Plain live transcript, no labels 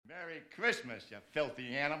Christmas, you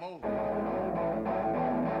filthy animal.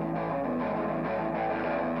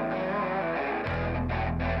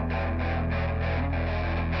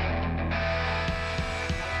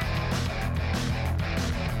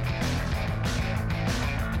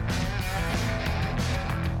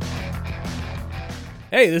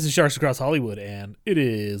 Hey, this is Sharks Across Hollywood, and it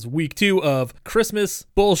is week 2 of Christmas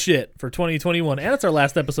bullshit for 2021, and it's our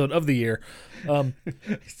last episode of the year.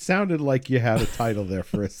 It sounded like you had a title there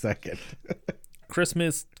for a second.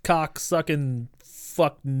 Christmas cock-sucking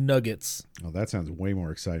fuck nuggets. Oh, that sounds way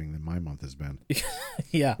more exciting than my month has been.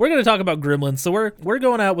 Yeah, we're gonna talk about Gremlins. So we're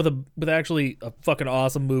going out with actually a fucking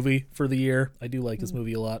awesome movie for the year. I do like this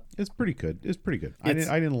movie a lot. It's pretty good. It's pretty good. I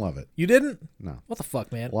didn't love it. You didn't? No. What the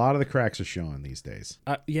fuck, man? A lot of the cracks are showing these days.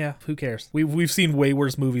 Yeah, who cares? We've seen way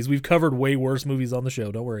worse movies. We've covered way worse movies on the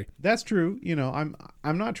show. Don't worry. That's true. You know,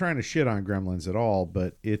 I'm not trying to shit on Gremlins at all,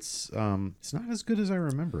 but it's not as good as I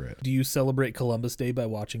remember it. Do you celebrate Columbus Day by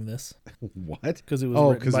watching this? What? Because it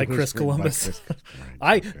was written by Chris Columbus.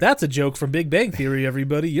 Right, okay. That's a joke from Big Bang Theory,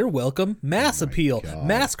 everybody. You're welcome. Mass appeal. God.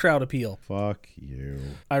 Mass crowd appeal. Fuck you.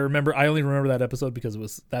 I only remember that episode because it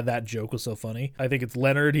was that joke was so funny. I think it's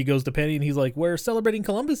Leonard. He goes to Penny and he's like, we're celebrating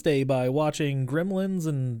Columbus Day by watching Gremlins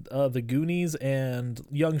and the Goonies and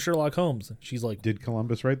Young Sherlock Holmes. And she's like, Did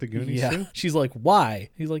Columbus write the Goonies yeah. too? She's like, why?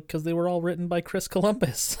 He's like, because they were all written by Chris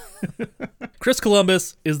Columbus. Chris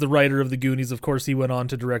Columbus is the writer of the Goonies. Of course, he went on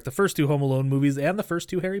to direct the first 2 Home Alone movies and the first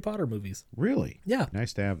 2 Harry Potter movies. Really? Yeah.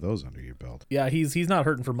 Nice to have those under your belt. Yeah, he's not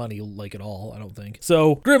hurting for money like at all, I don't think.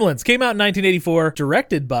 So, Gremlins came out in 1984,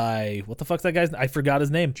 directed by, what the fuck's that guy's? I forgot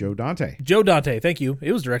his name. Joe Dante. Joe Dante, thank you.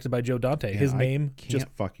 It was directed by Joe Dante. Yeah, His I name can't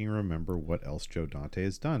fucking remember what else Joe Dante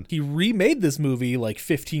has done. He remade this movie like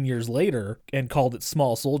 15 years later and called it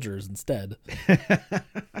Small Soldiers instead.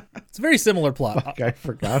 It's a very similar plot. Fuck, I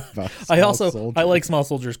forgot about Soldiers. I like Small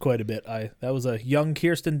Soldiers quite a bit. That was a young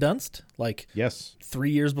Kirsten Dunst, like yes,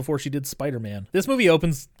 3 years before she did Spider-Man. This movie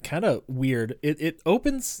opens kind of weird. It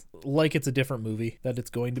opens like it's a different movie that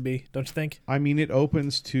it's going to be, don't you think? I mean, it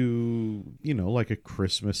opens to, like a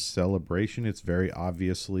Christmas celebration. It's very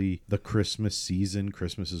obviously the Christmas season.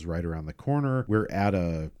 Christmas is right around the corner. We're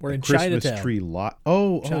in Christmas Chinatown. tree lot.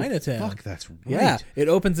 Oh, Chinatown. Fuck, that's right. Yeah, it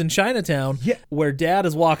opens in Chinatown, Yeah. where Dad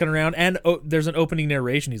is walking around, and there's an opening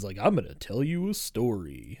narration. He's like, I'm going to tell you a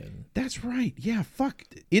story. And That's right. Yeah, fuck.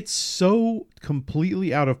 It's so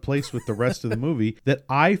completely out of place with the rest of the movie that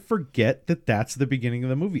I forget that that's the beginning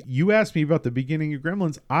of the movie. You asked me about the beginning of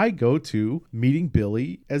Gremlins. I go to meeting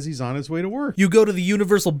Billy as he's on his way to work. you go to the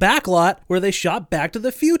Universal backlot where they shot Back to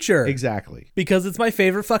the Future. Exactly. Because it's my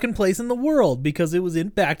favorite fucking place in the world, because it was in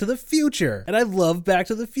Back to the Future. And I love Back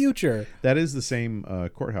to the Future. That is the same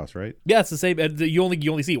courthouse, right? Yeah, it's the same. You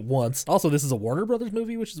only see it once. Also, this is a Warner Brothers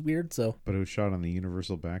movie, which is weird, so. But it was shot on the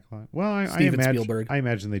Universal backlot. Well, I Steven imagine Spielberg. I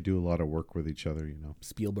imagine they do a lot of work with each other,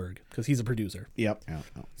 Spielberg, because he's a producer. Yep. Yeah.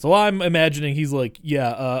 So I'm imagining he's like,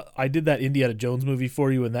 yeah, I did that Indiana Jones movie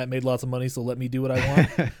for you, and that made lots of money, so let me do what I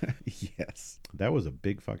want. Yes. That was a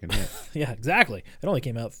big fucking hit. Yeah, exactly. It only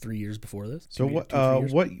came out 3 years before this. So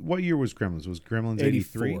what year was Gremlins? Was Gremlins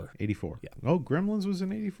 83? 84. Yeah. Oh, Gremlins was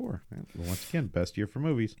in 84. Well, once again, best year for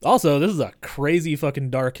movies. Also, this is a crazy fucking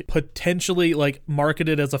dark, potentially like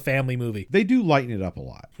marketed as a family movie. They do lighten it up a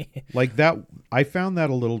lot. Like that, I found that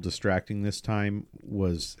a little distracting this time,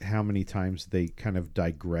 was how many times they kind of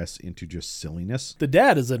digress into just silliness. The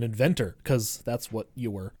dad is an inventor, because that's what you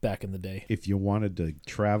were back in the day. If you wanted to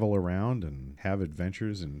travel around and have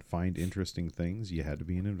adventures and find interesting things, you had to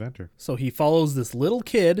be an inventor. So he follows this little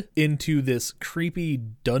kid into this creepy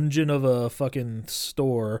dungeon of a fucking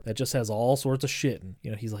store that just has all sorts of shit. And,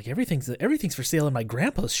 he's like, everything's for sale in my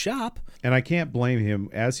grandpa's shop. And I can't blame him.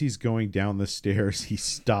 As he's going down the stairs, he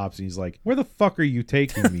stops and he's like, where the fuck are you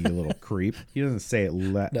taking me, you little creep? He doesn't say it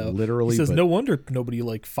literally. He says, but no wonder nobody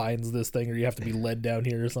finds this thing, or you have to be led down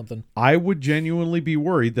here or something. I would genuinely be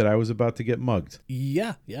worried that I was about to get mugged.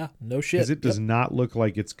 Yeah, no shit. Because it does not look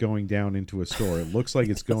like it's going down into a store. It looks like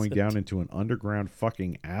it's going down into an underground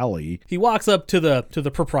fucking alley. He walks up to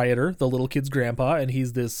the proprietor, the little kid's grandpa, and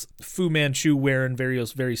he's this Fu Manchu wearing very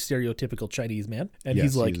stereotypical Chinese man. And yes,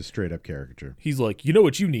 he's like, he's a straight up caricature. He's like, you know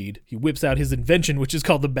what you need? He whips out his invention, which is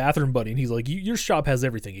called the bathroom buddy. And he's like, your shop has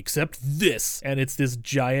everything except this. And it's this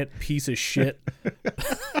giant piece of shit.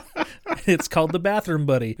 It's called the bathroom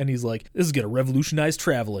buddy. And he's like, this is going to revolutionize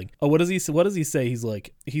traveling. Oh, what does he say? He's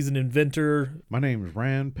like, he's an inventor. My name is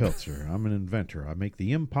Rand Peltzer. I'm an inventor. I make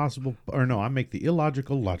the I make the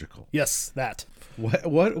illogical logical. Yes, that.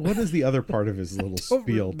 What is the other part of his little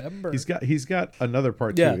spiel? Remember. He's got another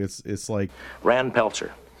part Yeah. too. It's like Rand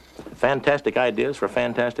Peltzer. Fantastic ideas for a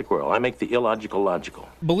fantastic world. I make the illogical logical.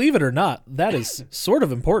 Believe it or not, that is sort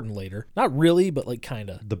of important later. Not really, but like kind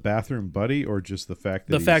of. The bathroom buddy, or just the fact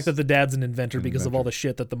that The dad's an inventor because of all the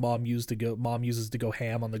shit that the mom uses to go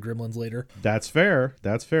ham on the Gremlins later. That's fair.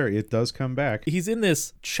 That's fair. It does come back. He's in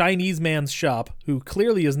this Chinese man's shop who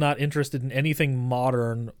clearly is not interested in anything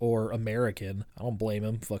modern or American. I don't blame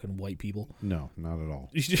him. Fucking white people. No, not at all.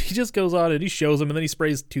 He just goes on and he shows him, and then he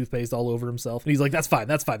sprays toothpaste all over himself. And he's like, that's fine.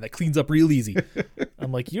 That cleans up real easy.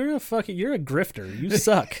 I'm like, you're a grifter. You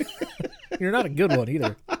suck. You're not a good one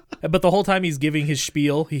either. But the whole time he's giving his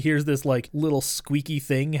spiel, he hears this like little squeaky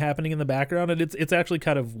thing happening in the background, and it's actually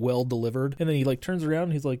kind of well delivered. And then he like turns around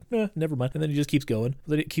and he's like, never mind. And then he just keeps going.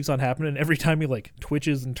 Then it keeps on happening. And every time he like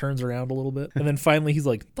twitches and turns around a little bit. And then finally he's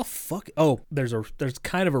like, the fuck? Oh, there's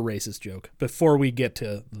kind of a racist joke before we get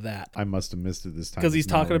to that. I must have missed it this time. Because he's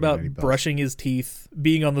talking about brushing his teeth,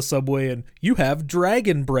 being on the subway, and you have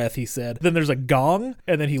dragon breath, he said. Then there's a gong,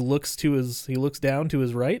 and then he looks down to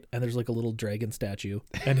his right, and there's like a little dragon statue.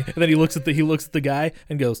 And then he looks at the guy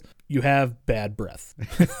and goes, you have bad breath.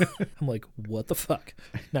 I'm like, what the fuck?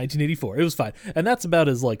 1984. It was fine. And that's about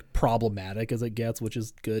as like problematic as it gets, which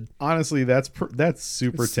is good. Honestly, that's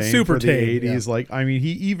super tame super for the tame, 80s. yeah. Like, I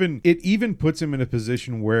mean, it even puts him in a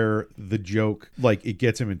position where the joke, like, it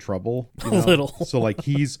gets him in trouble. You know? A little. So like,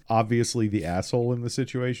 he's obviously the asshole in the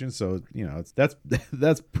situation. So, you know,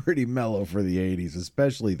 that's pretty mellow for the 80s,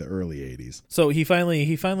 especially the early 80s. So he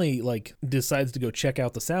finally like decides to go check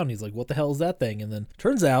out the sound. He's like, what the hell is that thing? And then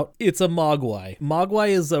turns out it's a Mogwai. Mogwai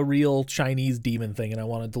is a real Chinese demon thing, and I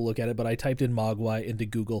wanted to look at it, but I typed in Mogwai into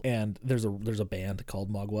Google, and there's a band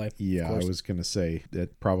called Mogwai. Yeah, I was gonna say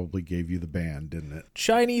that probably gave you the band, didn't it?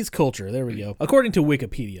 Chinese culture. There we go. According to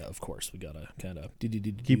Wikipedia, of course, we gotta kind of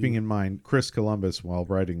keeping in mind Chris Columbus, while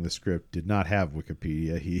writing the script, did not have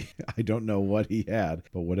Wikipedia. I don't know what he had,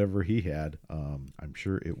 but whatever he had, I'm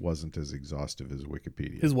sure it wasn't as exhaustive as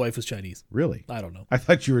Wikipedia. His wife was Chinese. Really? I don't know. I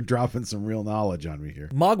thought you were dropping some real knowledge on me here.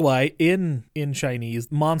 Mogwai in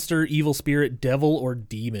Chinese, monster, evil spirit, devil, or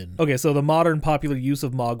demon. Okay, so the modern popular use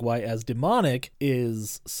of Mogwai as demonic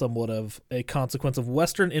is somewhat of a consequence of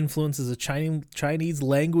Western influences of Chinese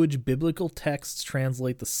language. Biblical texts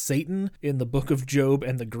translate the Satan in the Book of Job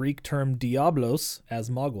and the Greek term diablos as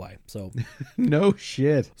Mogwai. So no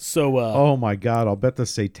shit. So oh my god, I'll bet the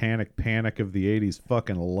satanic panic of the 80s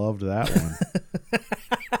fucking loved that one.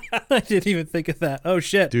 I didn't even think of that. Oh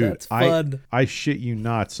shit, dude, that's fun. I shit you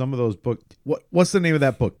not. Some of those books. What's the name of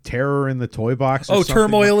that book? Terror in the Toy Box? Oh,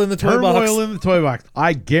 Turmoil in the Toy Box. Turmoil in the Toy Box.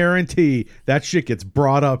 I guarantee that shit gets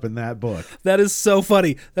brought up in that book. That is so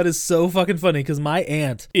funny. That is so fucking funny because my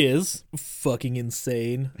aunt is fucking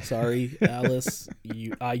insane. Sorry, Alice.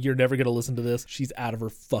 You're never gonna listen to this. She's out of her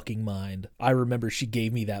fucking mind. I remember she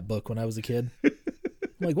gave me that book when I was a kid. I'm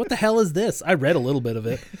like, what the hell is this? I read a little bit of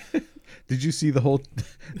it. Did you see the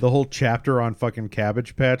whole chapter on fucking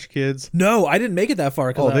Cabbage Patch Kids? No, I didn't make it that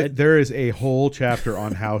far. There is a whole chapter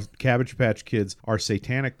on how Cabbage Patch Kids are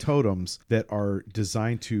satanic totems that are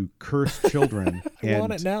designed to curse children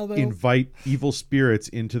and invite evil spirits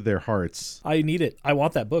into their hearts. I need it. I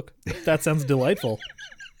want that book. That sounds delightful.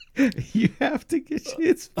 You have to get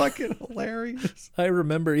it's fucking hilarious. I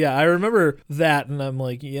remember that, and I'm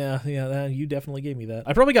like, yeah, you definitely gave me that.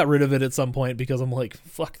 I probably got rid of it at some point because I'm like,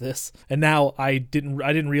 fuck this. And now I didn't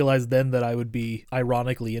realize then that I would be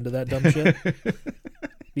ironically into that dumb shit.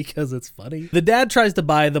 Because it's funny. The dad tries to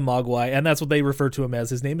buy the Mogwai, and that's what they refer to him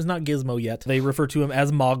as. His name is not Gizmo yet. They refer to him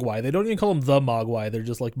as Mogwai. They don't even call him the Mogwai. They're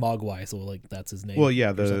just like Mogwai, so like that's his name. Well,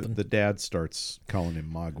 yeah, the dad starts calling him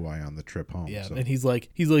Mogwai on the trip home. Yeah, so. and he's like,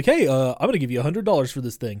 hey, I'm gonna give you $100 for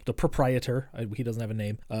this thing. The proprietor, he doesn't have a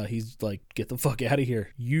name. He's like, get the fuck out of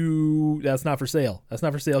here. That's not for sale. That's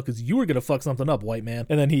not for sale because you were gonna fuck something up, white man.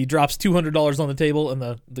 And then he drops $200 on the table, and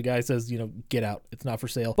the guy says, get out. It's not for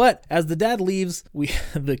sale. But as the dad leaves,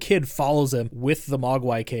 the kid follows him with the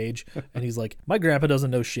Mogwai cage, and he's like, my grandpa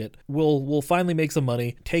doesn't know shit. We'll finally make some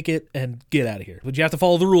money, take it, and get out of here. But you have to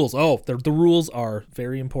follow the rules. Oh, the rules are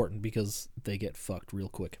very important because they get fucked real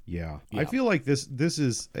quick. Yeah. I feel like this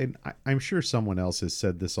is, and I'm sure someone else has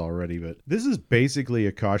said this already, but this is basically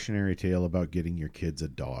a cautionary tale about getting your kids a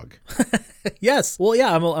dog. Yes. Well,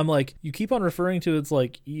 yeah, I'm like, you keep on referring to it's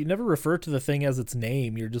like, you never refer to the thing as its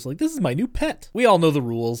name. You're just like, this is my new pet. We all know the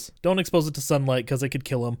rules. Don't expose it to sunlight because it could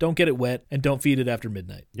kill him, don't get it wet, and don't feed it after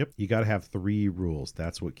midnight. Yep. You got to have 3 rules.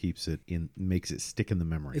 That's what keeps it in, makes it stick in the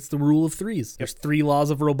memory. It's the rule of 3s. There's 3 laws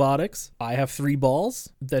of robotics. I have 3 balls.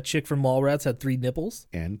 That chick from Mallrats had 3 nipples.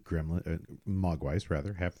 And Mogwais,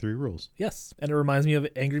 rather, have 3 rules. Yes. And it reminds me of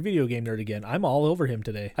Angry Video Game Nerd again. I'm all over him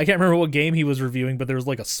today. I can't remember what game he was reviewing, but there was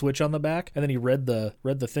like a switch on the back, and then he read the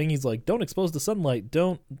thing. He's like, don't expose the sunlight.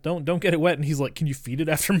 Don't get it wet. And he's like, can you feed it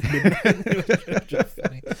after midnight? It was just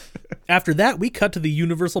funny. After that, we cut to the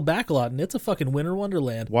Universal backlot, and it's a fucking winter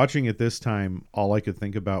wonderland. Watching it this time, all I could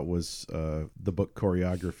think about was the book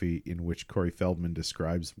Choreography, in which Corey Feldman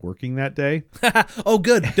describes working that day. Oh,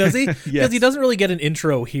 good. Does he? Because Yes. he doesn't really get an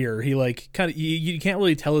intro here. He like kind of you can't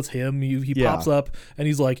really tell it's him. He pops up and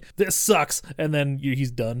he's like, "This sucks," and then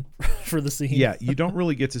he's done for the scene. Yeah, you don't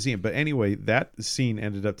really get to see him. But anyway, that scene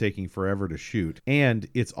ended up taking forever to shoot, and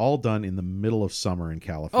it's all done in the middle of summer in Oh,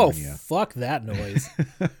 California. fuck that noise.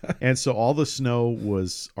 And so all the snow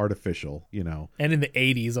was artificial, you know. And in the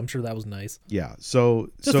 80s, I'm sure that was nice. Yeah. So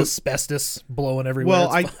Just asbestos blowing everywhere.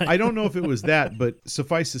 well, It's fine. I don't know if it was that, but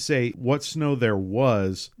suffice to say, what snow there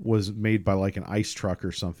was made by like an ice truck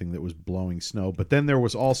or something that was blowing snow. But then there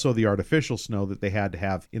was also the artificial snow that they had to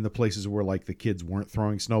have in the places where like the kids weren't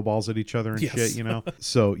throwing snowballs at each other and Yes. shit, you know.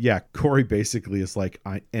 So yeah, Corey basically is like,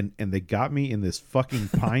 and they got me in this fucking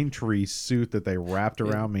pine tree suit that they wrapped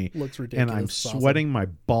around me, looks and ridiculous. I'm It's awesome. sweating my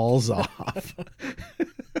balls off.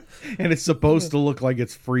 And it's supposed to look like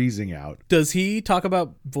it's freezing out. Does he talk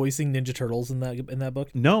about voicing Ninja Turtles in that book?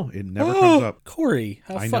 No, it never comes up. Corey,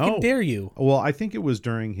 how I fucking know. dare you? Well, I think it was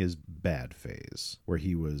during his bad phase where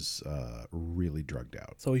he was really drugged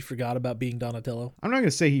out. So he forgot about being Donatello? I'm not going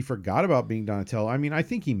to say he forgot about being Donatello. I mean, I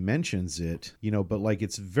think he mentions it, you know, but like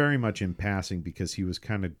it's very much in passing because he was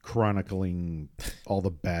kind of chronicling all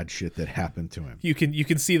the bad shit that happened to him. You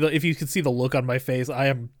can see if you can see the look on my face, I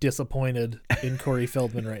am disappointed in Corey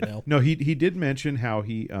Feldman right now. No, he did mention how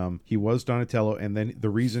he was Donatello, and then the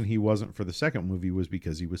reason he wasn't for the second movie was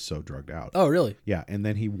because he was so drugged out. Oh, really? Yeah, and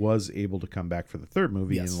then he was able to come back for the third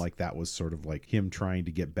movie, Yes. and like that was sort of like him trying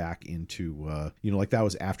to get back into, like that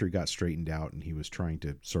was after he got straightened out, and he was trying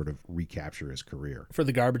to sort of recapture his career. For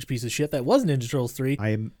the garbage piece of shit that was Ninja Turtles 3.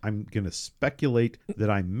 I'm gonna speculate that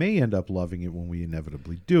I may end up loving it when we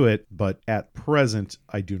inevitably do it, but at present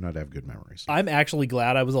I do not have good memories. I'm actually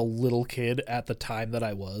glad I was a little kid at the time that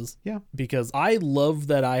I was. Yeah. Because I love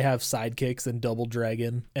that I have sidekicks and Double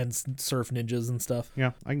Dragon and Surf Ninjas and stuff.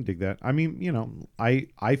 Yeah, I can dig that. I mean, you know,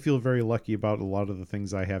 I feel very lucky about a lot of the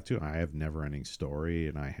things I have too. I have Never Ending Story,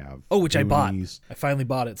 and I have Which I bought. Goonies, I finally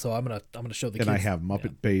bought it, so I'm gonna show the kids. and I have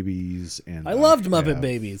Muppet Babies, and I loved Muppet have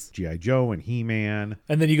Babies. G.I. Joe and He-Man.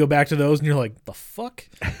 And then you go back to those and you're like, the fuck?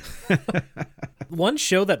 One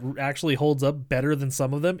show that actually holds up better than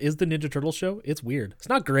some of them is the Ninja Turtle show. It's weird. It's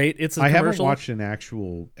not great. It's a I haven't commercial. watched an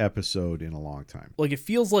actual episode in a long time. Like, it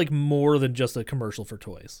feels like more than just a commercial for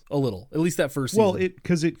toys. A little. At least that first season. Well,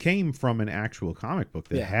 because it came from an actual comic book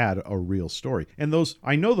that Yeah. had a real story, and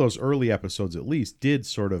I know those early episodes at least did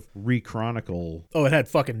sort of rechronicle. Oh, it had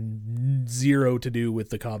fucking zero to do with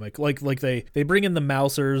the comic. Like they bring in the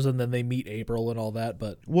Mousers and then they meet April and all that,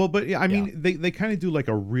 but Well, but yeah, I mean, they kind of do like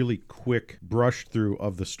a really quick brush through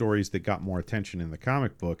of the stories that got more attention in the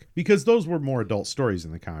comic book, because those were more adult stories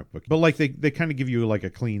in the comic book. But like they kind of give you like a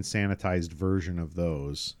clean, sanitized version of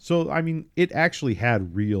those. So I mean, it actually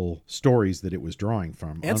had real stories that it was drawing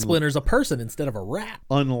from. and Splinter's a person instead of a rat.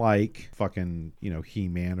 Unlike fucking,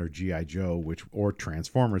 He-Man or G.I. Joe, or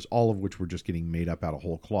Transformers, all of which were just getting made up out of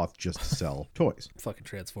whole cloth just to sell toys. Fucking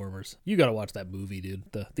Transformers. You got to watch that movie, dude.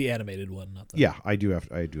 The animated one, not the Yeah, I do have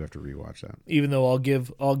to rewatch that. Even though I'll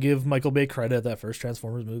give Michael Bay credit, that first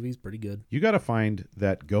Transformers movie is pretty good. You got to find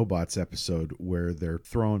that GoBots episode where they're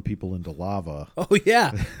throwing people into lava. Oh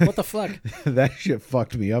yeah, what the fuck? That shit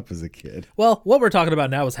fucked me up as a kid. Well, what we're talking about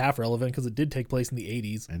now is half relevant because it did take place in the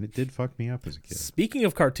 80s. And it did fuck me up as a kid. Speaking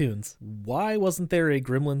of cartoons, why wasn't there a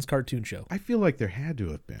Gremlins cartoon show? I feel like there had to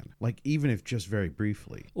have been. Like, even if just very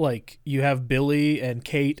briefly. Like, you have Billy and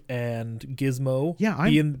Kate and Gizmo. Yeah,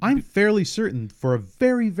 being- I'm fairly certain for a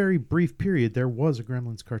very, very brief period there was a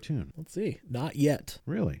Gremlins cartoon. Let's see. Not yet.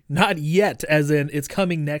 Really? Not yet, as in it's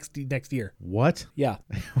coming next year. What? Yeah.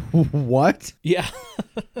 What? Yeah.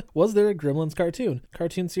 Was there a Gremlins cartoon?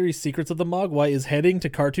 Cartoon series Secrets of the Mogwai is heading to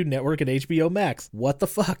Cartoon Network and HBO Max. What the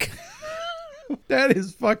fuck? That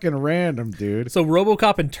is fucking random, dude. So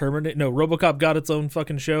RoboCop and RoboCop got its own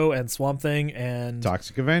fucking show, and Swamp Thing and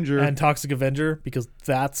Toxic Avenger. and Toxic Avenger, because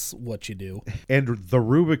that's what you do. And the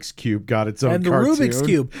Rubik's Cube got its own And the cartoon. Rubik's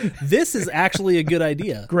Cube. This is actually a good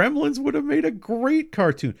idea. Gremlins would have made a great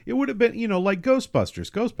cartoon. It would have been, like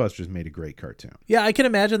Ghostbusters. Ghostbusters made a great cartoon. Yeah, I can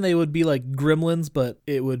imagine they would be like Gremlins, but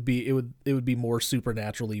it would be more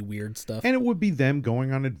supernaturally weird stuff. And it would be them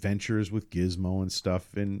going on adventures with Gizmo and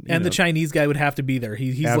stuff. And the Chinese guy would have to be there.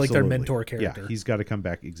 He's like their absolutely. mentor character. Yeah, he's got to come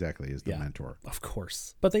back exactly as the mentor. Of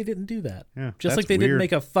course. But they didn't do that. Yeah, Just that's like they didn't weird.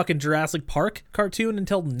 make a fucking Jurassic Park cartoon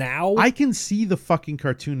until now. I can see the fucking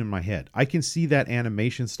cartoon in my head. I can see that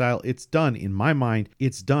animation style. It's done, in my mind,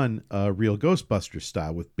 it's done real Ghostbusters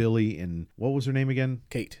style with Billy and, what was her name again?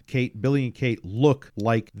 Kate. Billy and Kate look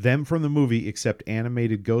like them from the movie, except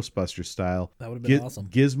animated Ghostbusters style. That would have been awesome.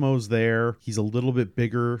 Gizmo's there. He's a little bit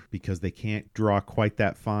bigger because they can't draw quite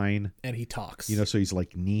that fine. And he talks. So he's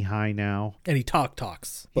like knee high now. And he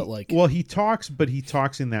talks. But like... Well, he talks, but he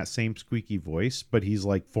talks in that same squeaky voice, but he's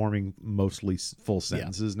like forming mostly full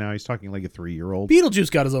sentences now. He's talking like a 3-year-old.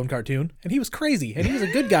 Beetlejuice got his own cartoon, and he was crazy, and he was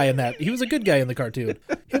a good guy in that. He was a good guy in the cartoon.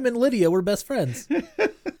 Him and Lydia were best friends.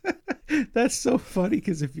 That's so funny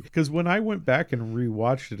because when I went back and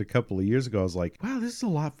rewatched it a couple of years ago, I was like, wow, this is a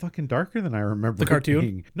lot fucking darker than I remember. The cartoon? It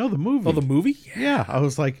being. No, the movie. Oh, the movie? Yeah, I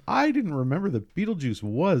was like, I didn't remember that Beetlejuice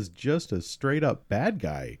was just a straight up bad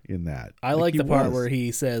guy in that. I like he the part was. where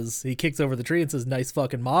he says, he kicks over the tree and says, nice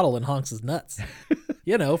fucking model, and honks his nuts.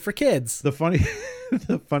 For kids. The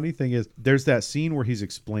funny thing is, there's that scene where he's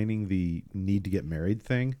explaining the need to get married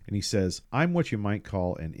thing, and he says, I'm what you might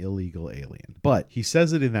call an illegal alien. But he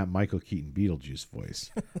says it in that Michael Keaton Beetlejuice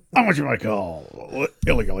voice. I'm what you might call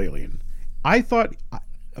illegal alien. I thought...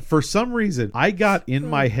 For some reason, I got in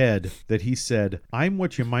my head that he said, I'm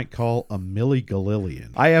what you might call a Millie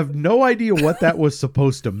Galillion. I have no idea what that was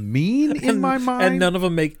supposed to mean in my mind. And none of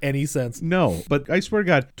them make any sense. No, but I swear to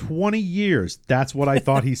God, 20 years, that's what I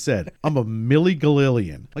thought he said. I'm a Millie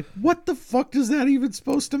Galillion. Like, what the fuck is that even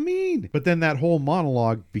supposed to mean? But then that whole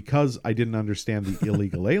monologue, because I didn't understand the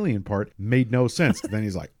illegal alien part, made no sense. Then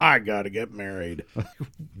he's like, I gotta get married.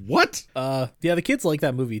 What? Yeah, the kids like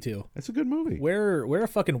that movie too. That's a good movie. We're a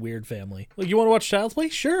fucking weird family. Like, you want to watch Child's Play?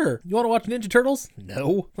 Sure. You want to watch Ninja Turtles?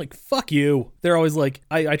 No. Like, fuck you. They're always like,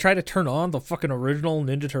 I try to turn on the fucking original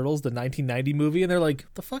Ninja Turtles, the 1990 movie, and they're like,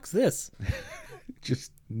 the fuck's this?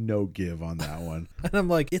 Just no give on that one. And I'm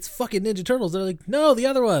like, it's fucking Ninja Turtles. They're like, no, the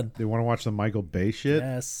other one. They want to watch the Michael Bay shit?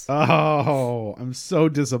 Yes. Oh, I'm so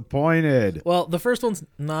disappointed. Well, the first one's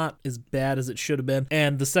not as bad as it should have been,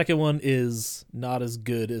 and the second one is not as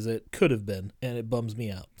good as it could have been, and it bums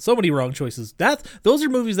me out. So many wrong choices. Those are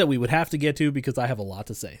movies that we would have to get to because I have a lot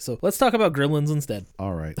to say. So let's talk about Gremlins instead.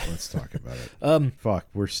 All right, let's talk about it. Fuck,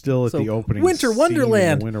 we're still at so the opening. Winter scene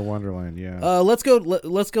Wonderland. of Winter Wonderland, yeah. Let's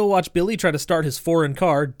go watch Billy try to start his foreign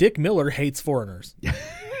car. Dick Miller hates foreigners.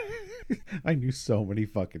 I knew so many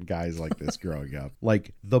fucking guys like this growing up.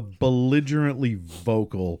 Like the belligerently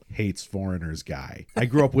vocal hates foreigners guy. I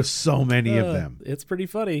grew up with so many of them. It's pretty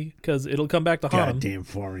funny because it'll come back to haunt him. Goddamn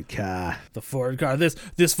foreign car. The foreign car. This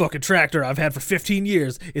fucking tractor I've had for 15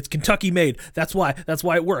 years. It's Kentucky made. That's why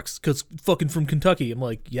it works. Because fucking from Kentucky. I'm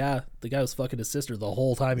like, yeah, the guy was fucking his sister the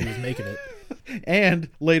whole time he was making it. And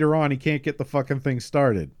later on, he can't get the fucking thing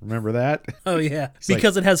started. Remember that? Oh, yeah. It's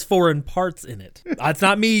because it has foreign parts in it. It's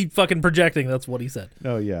not me fucking projecting. That's what he said.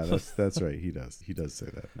 Oh, yeah. That's right. He does. He does say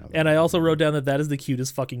that. Now that And I also wrote down that is the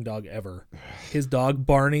cutest fucking dog ever. His dog,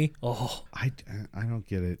 Barney. Oh. I don't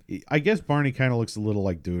get it. I guess Barney kind of looks a little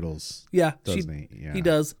like Doodles. Yeah. Doesn't he? Yeah. He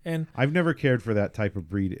does. And I've never cared for that type of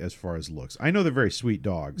breed as far as looks. I know they're very sweet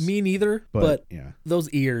dogs. me neither. But, But yeah. those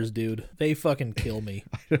ears, dude, they fucking kill me.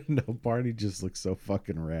 I don't know. Barney just looks so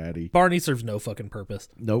fucking ratty. Barney serves no fucking purpose.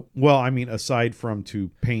 Nope. Well, I mean, aside from to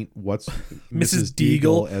paint what's Mrs. Deagle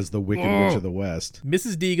Deagle as the Wicked Witch of the West.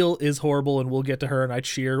 Mrs. Deagle is horrible, and we'll get to her, and I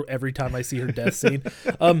cheer every time I see her death scene.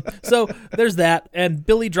 So there's that, and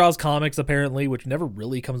Billy draws comics, apparently, which never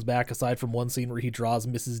really comes back, aside from one scene where he draws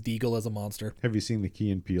Mrs. Deagle as a monster. Have you seen the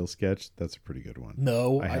Key and Peele sketch? That's a pretty good one.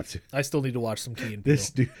 No, I have to. I still need to watch some Key and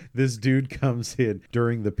Peele. This dude comes in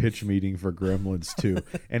during the pitch meeting for Gremlins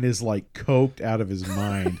 2 and is like coked out of his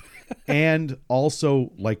mind. And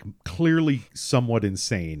also, like, clearly somewhat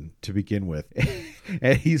insane to begin with.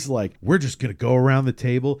 And he's like, we're just going to go around the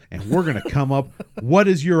table and we're going to come up. What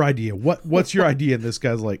is your idea? What's your idea? And this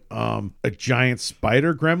guy's like, a giant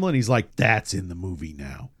spider gremlin. He's like, that's in the movie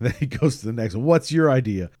now. Then he goes to the next one. What's your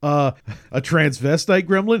idea? A transvestite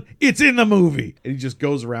gremlin? It's in the movie. And he just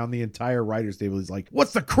goes around the entire writer's table. He's like,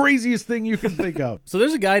 what's the craziest thing you can think of? So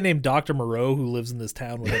there's a guy named Dr. Moreau who lives in this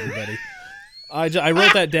town with everybody. I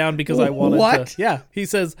wrote that down because I wanted What? to. Yeah, he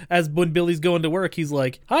says as when Billy's going to work, he's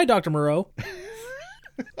like, "Hi, Dr. Moreau."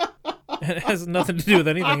 And it has nothing to do with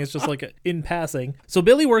anything. It's just like in passing. So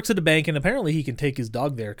Billy works at a bank, and apparently he can take his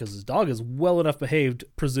dog there because his dog is well enough behaved,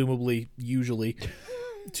 presumably, usually,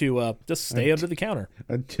 to just stay under the counter.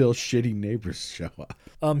 Until shitty neighbors show up.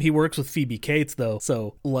 He works with Phoebe Cates, though,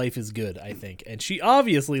 so life is good, I think. And she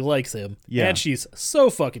obviously likes him. Yeah. And she's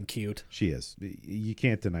so fucking cute. She is. You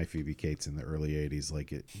can't deny Phoebe Cates in the early 80s.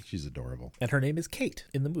 She's adorable. And her name is Kate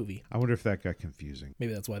in the movie. I wonder if that got confusing.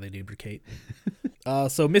 Maybe that's why they named her Kate.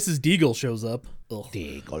 So Mrs. Deagle shows up. Ugh.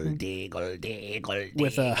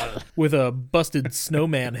 With a busted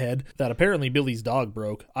snowman head that apparently Billy's dog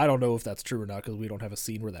broke. I don't know if that's true or not because we don't have a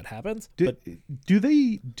scene where that happens. Do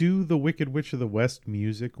they do the Wicked Witch of the West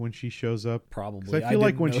music when she shows up? Probably. 'Cause I feel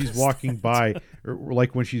like when she's notice walking by, or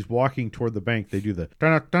like when she's walking toward the bank, they do the.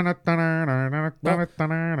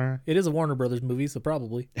 It is a Warner Brothers movie, so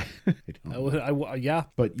probably. Yeah.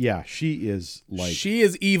 But yeah, she is like She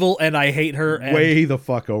is evil and I hate her. And way the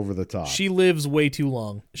fuck over the top. she lives way too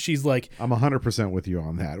long. She's like, I'm 100% with you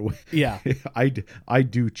on that. yeah. I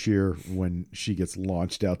do cheer when she gets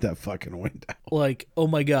launched out that fucking window. Like, oh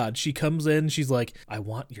my God. She comes in, she's like, I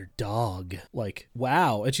want your dog. Like,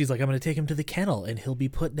 wow. And she's like, I'm going to take him to the kennel and he'll be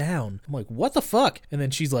put down. I'm like, what the fuck? And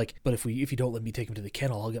then she's like, but if you don't let me take him to the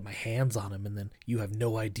kennel, I'll get my hands on him and then you have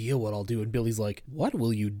no idea what I'll do. And Billy's like, what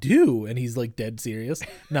will you do? And he's like dead serious.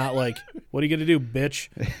 Not like, what are you going to do, bitch?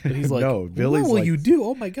 But he's like, No, Billy's what will like- you do?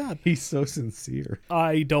 Oh my God. He's so sincere.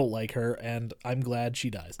 I don't like her and I'm glad she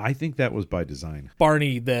dies. I think that was by design.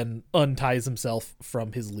 Barney then unties himself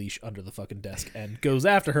from his leash under the fucking desk and goes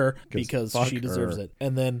after her because fuck she deserves her. it.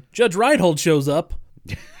 And then Judge Reinhold shows up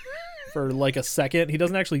for like a second. He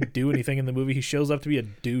doesn't actually do anything in the movie. He shows up to be a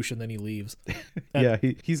douche and then he leaves. Yeah,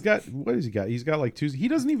 he's got, what has he got? He's got like two. He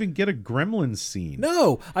doesn't even get a Gremlins scene.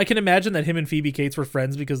 No, I can imagine that him and Phoebe Cates were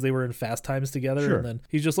friends because they were in Fast Times together. Sure. And then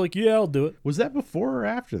he's just like, yeah, I'll do it. Was that before or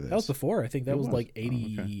after this? That was before. I think that was was? like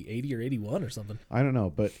 80, Oh, okay. 80 or 81 or something. I don't know,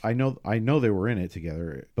 but I know they were in it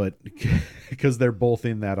together, but because they're both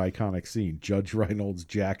in that iconic scene. Judge Reinhold's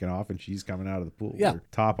jacking off and she's coming out of the pool with Yeah. her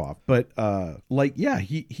top off. But like, yeah,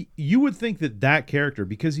 he you would think that character,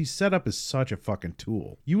 because he's set up as such a fucking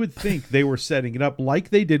tool, you would think they were setting it up like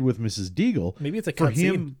they did with Mrs. Deagle. Maybe it's a for cut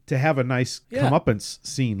him scene. to have a nice Yeah. comeuppance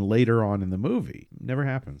scene later on in the movie. Never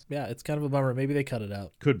happens. Yeah, it's kind of a bummer. Maybe they cut it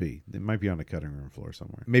out. Could be. It might be on the cutting room floor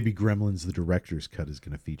somewhere. Maybe Gremlins, the director's cut, is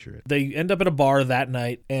going to feature it. They end up at a bar that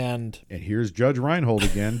night and And here's Judge Reinhold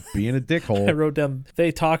again, being a I dickhole. wrote down,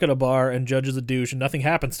 they talk at a bar and Judge is a douche and nothing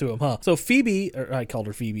happens to him, huh? So Phoebe, or I called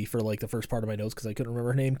her Phoebe for like the first part of my notes because I couldn't remember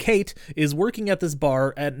her name. Kate is working at this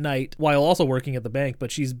bar at night while also working at the bank, but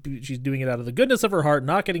she's doing it out of the goodness of her heart,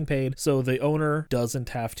 not getting paid. So the owner doesn't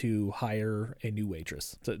have to hire a new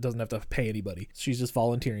waitress. So it doesn't have to pay anybody. She's just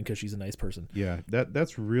volunteering because she's a nice person. Yeah,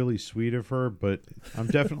 that's really sweet of her, but I'm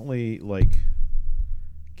definitely like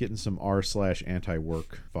getting some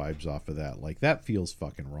r/anti-work vibes off of that. Like, that feels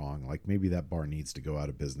fucking wrong. Like, maybe that bar needs to go out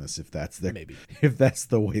of business if that's Maybe. if that's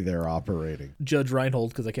the way they're operating. Judge Reinhold,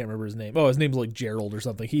 because I can't remember his name. Oh, his name's like Gerald or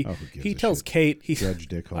something. He who gives he a tells shit? Kate, Judge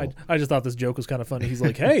Dickhole. I just thought this joke was kind of funny. He's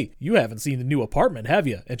like, hey, you haven't seen the new apartment, have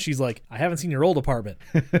you? And she's like, I haven't seen your old apartment.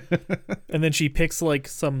 And then she picks like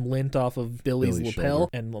some lint off of Billy's Billy's lapel. shoulder.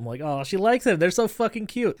 And I'm like, oh, she likes them. They're so fucking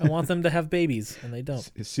cute. I want them to have babies. And they don't.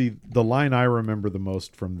 See, the line I remember the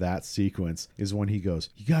most from that sequence is when he goes,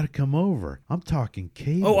 "You got to come over. I'm talking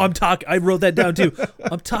cable." Oh, I wrote that down too.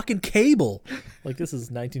 I'm talking cable. Like, this is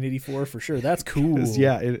 1984 for sure. That's cool. 'Cause,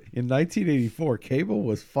 yeah, in 1984, cable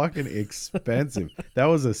was fucking expensive. That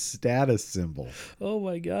was a status symbol. Oh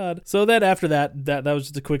my God. So then after that was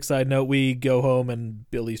just a quick side note. We go home and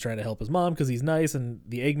Billy's trying to help his mom because he's nice and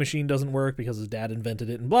the egg machine doesn't work because his dad invented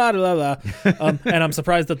it and blah, blah, blah. And I'm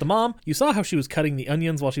surprised that the mom, you saw how she was cutting the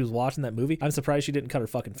onions while she was watching that movie. I'm surprised she didn't cut her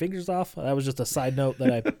fucking fingers off. That was just a side note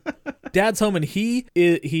that Dad's home and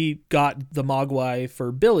he got the Mogwai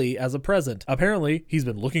for Billy as a present. Apparently, he's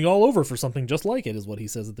been looking all over for something just like it, is what he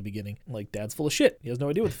says at the beginning. Like, Dad's full of shit. He has no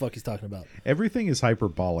idea what the fuck he's talking about. Everything is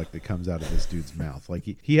hyperbolic that comes out of this dude's mouth. Like,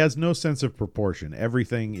 he has no sense of proportion.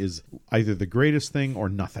 Everything is either the greatest thing or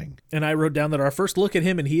nothing. And I wrote down that our first look at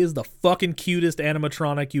him, and he is the fucking cutest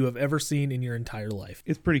animatronic you have ever seen in your entire life.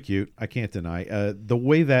 It's pretty cute. I can't deny. The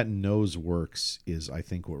way that nose works is, I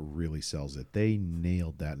think, what really sells it. They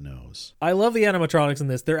nailed that nose. Gremlins. I love the animatronics in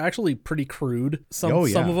this. They're actually pretty crude, some Oh,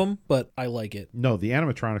 yeah. of them, but I like it. No, the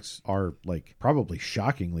animatronics are like probably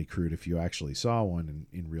shockingly crude. If you actually saw one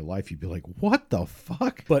in real life, you'd be like, what the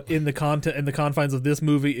fuck? But in the confines of this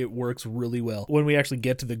movie, it works really well. When we actually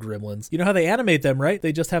get to the gremlins, you know how they animate them, right?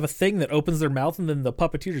 They just have a thing that opens their mouth and then the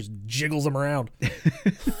puppeteer just jiggles them around.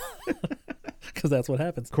 Because that's what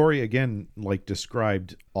happens. Corey again like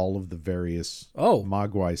described all of the various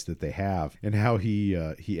Mogwais that they have and how he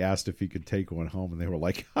asked if he could take one home, and they were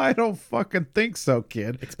like, I don't fucking think so,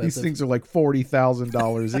 kid. Expensive. These things are like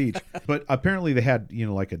 $40,000 each. But apparently they had, you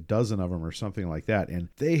know, like a dozen of them or something like that, and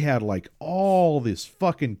they had like all this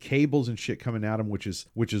fucking cables and shit coming at them, which is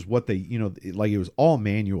what they, you know, like it was all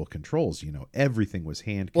manual controls. You know, everything was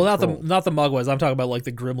hand controlled. Well, not the Mogwais. I'm talking about like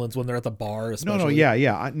the gremlins when they're at the bar. Especially.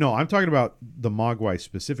 I'm talking about the Mogwai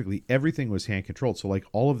specifically. Everything was hand controlled. So like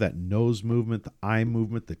all of that nose movement, the eye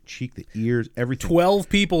movement, the cheek, the ears, everything. 12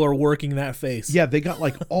 people are working that face. Yeah, they got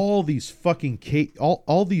like all these fucking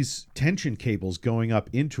all these tension cables going up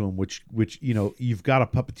into them, which you know, you've got a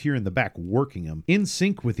puppeteer in the back working them in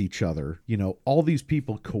sync with each other. You know, all these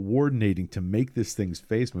people coordinating to make this thing's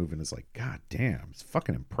face move, and it's like, god damn, it's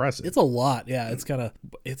fucking impressive. It's a lot. Yeah, it's kind of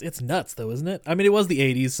it's nuts though, isn't it? I mean, it was the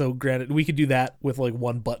 80s, so granted we could do that with like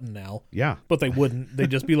one button now. Yeah, but they wouldn't.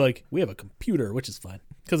 They'd just be like, we have a computer, which is fine.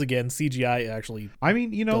 Because again, CGI actually, I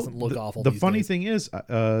mean, you know, doesn't look awful. The funny thing is,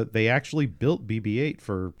 they actually built BB-8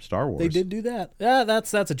 for Star Wars. They did do that. Yeah,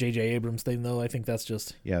 that's a J.J. Abrams thing, though. I think that's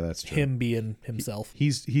just that's true. Him being himself.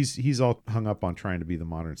 He's all hung up on trying to be the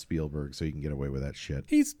modern Spielberg, so he can get away with that shit.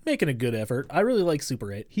 He's making a good effort. I really like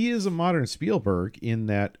Super 8. He is a modern Spielberg in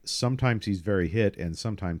that sometimes he's very hit and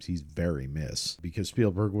sometimes he's very miss, because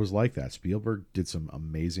Spielberg was like that. Spielberg did some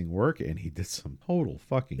amazing work and he did some total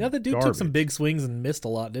fucking the dude garbage. Took some big swings and missed a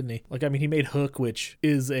lot, didn't he? Like, I mean, he made Hook, which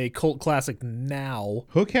is a cult classic now.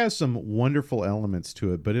 Hook has some wonderful elements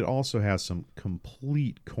to it, but it also has some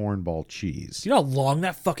complete cornball cheese. Do you know how long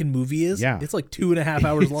that fucking movie is? Yeah. It's like 2.5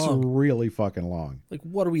 hours long. It's really fucking long. Like,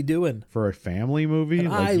 what are we doing? For a family movie, And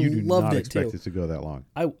like, I you do loved not it, expect too. it to go that long.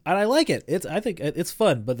 I like it. I think it's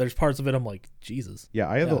fun, but there's parts of it I'm like, Jesus. Yeah,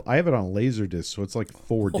 I have it on Laserdisc, so it's like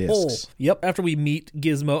 4 discs. Yep. After we meet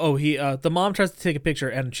Gizmo, the mom tries to take a picture,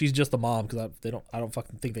 and she's just the mom because I don't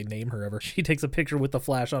fucking think they name her ever. She takes a picture with the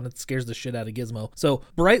flash on. It scares the shit out of Gizmo. So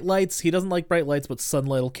bright lights. He doesn't like bright lights, but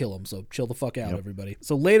sunlight will kill him. So chill the fuck out, everybody.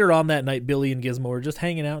 So later on that night, Billy and Gizmo are just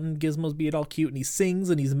hanging out, and Gizmo's being all cute, and he sings,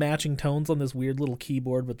 and he's matching tones on this weird little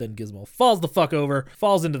keyboard. But then Gizmo falls the fuck over,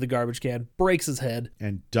 falls into the garbage can, breaks his head,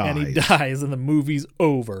 and dies. And he dies, and the movie's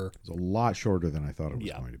over. It's a lot shorter than I thought it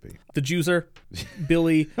was going to be. The juicer,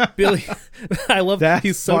 Billy, I love that.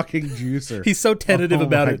 He's so fucking juicer. He's so tentative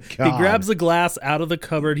about it. God. He grabs a glass out of the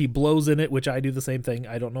cupboard. He blows in it, which I do the same thing.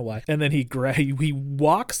 I don't know why. And then he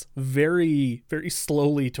walks very, very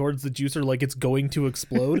slowly towards the juicer, like it's going to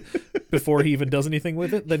explode before he even does anything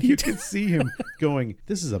with it. Then you can see him going,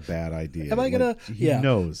 "This is a bad idea." Am I gonna? He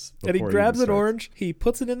knows. And he grabs an orange. He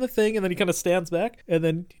puts it in the thing, and then he kind of stands back, and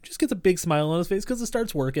then he just gets a big smile on his face because it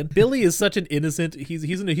starts working. Billy is such an innocent.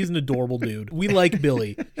 He's an adorable dude. We like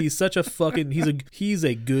Billy. He's such a fucking. He's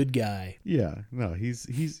a good guy. Yeah. No. He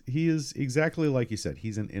is exactly like you said.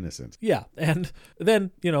 He's an innocent. Yeah. And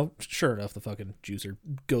then, sure enough, the fucking juicer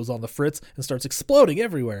goes on the fritz and starts exploding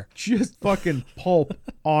everywhere. Just fucking pulp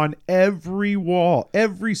on every wall,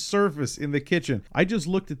 every surface in the kitchen. I just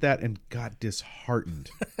looked at that and got disheartened.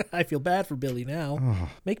 I feel bad for Billy now.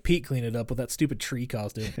 Make Pete clean it up with that stupid tree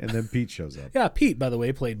costume. And then Pete shows up. Yeah, Pete, by the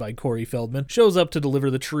way, played by Corey Feldman, shows up to deliver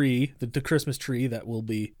the tree, the Christmas tree that will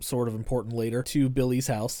be sort of important later, to Billy's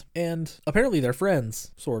house. And apparently they're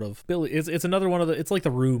friends, sort of. Billy, it's another one of it's like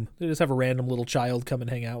The Room. They just have a random little child come and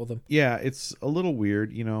hang out with them. Yeah, it's a little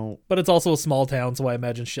weird, But it's also a small town, so I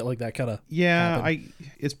imagine shit like that kind of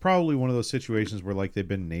it's probably one of those situations where like they've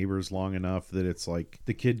been neighbors long enough that it's like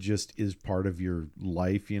the kid just is part of your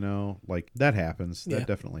life, like that happens. That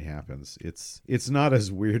definitely happens. It's not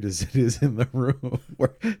as weird as it is in The Room,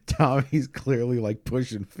 where Tommy's clearly like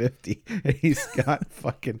pushing 50 and he's got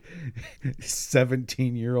fucking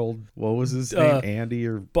 17-year-old, what was his name, Andy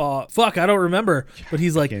or fuck, I don't remember, but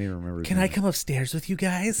he's like, can't even remember. Can I come upstairs with you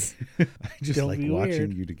guys? I just Don't like be watching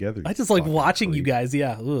weird. you together. I just like watching you guys.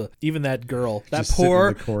 Yeah. Ugh. Even that girl, that just poor,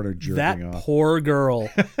 sitting in the corner jerking that off. poor girl.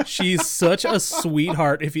 She's such a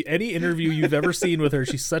sweetheart. Any interview you've ever seen with her,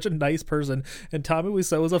 she's such a nice person. And Tommy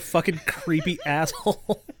Wiseau is a fucking creepy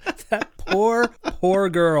asshole. That poor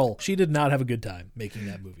girl. She did not have a good time making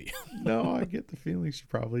that movie. No, I get the feeling she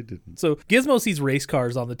probably didn't. So Gizmo sees race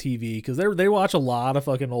cars on the TV because they watch a lot of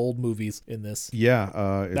fucking old movies in this.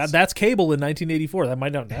 Yeah, that's cable in 1984. That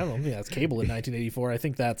might not. I don't think that's cable in 1984. I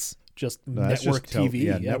think that's just That's network TV.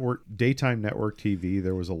 Yeah, daytime network TV.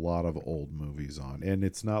 There was a lot of old movies on, and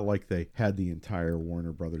it's not like they had the entire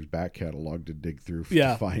Warner Brothers back catalog to dig through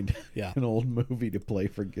to find an old movie to play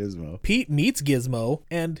for Gizmo. Pete meets Gizmo,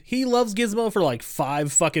 and he loves Gizmo for like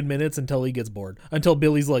 5 fucking minutes until he gets bored. Until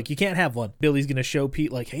Billy's like, you can't have one. Billy's gonna show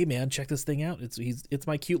Pete like, hey man, check this thing out. It's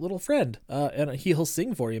my cute little friend. And he'll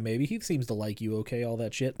sing for you maybe. He seems to like you, okay, all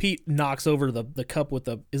that shit. Pete knocks over the cup with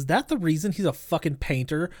the... Is that the reason he's a fucking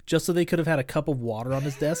painter? Just so they could have had a cup of water on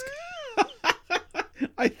his desk?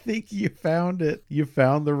 I think you found it. You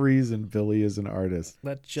found the reason Billy is an artist.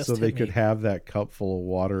 That just so hit they me. could have that cup full of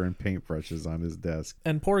water and paintbrushes on his desk.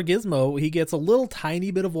 And poor Gizmo, he gets a little tiny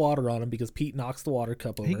bit of water on him because Pete knocks the water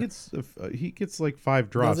cup over. He gets like 5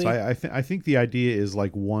 drops. Does he? I think the idea is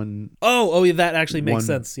like one Oh, yeah, that actually makes one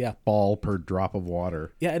sense. Yeah. ball per drop of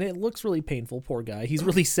water. Yeah, and it looks really painful. Poor guy. He's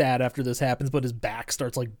really sad after this happens, but his back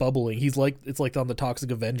starts like bubbling. It's like on the Toxic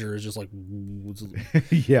Avenger, is just like,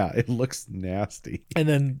 Yeah, it looks nasty. and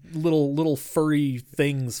then little furry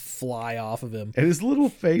things fly off of him. And his little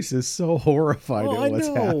face is so horrified Oh, at I what's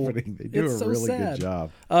know. happening. They do It's a so really sad. good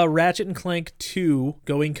job. Ratchet and Clank 2,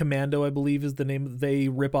 Going Commando, I believe is the name. They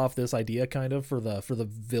rip off this idea kind of for the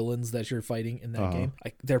villains that you're fighting in that game.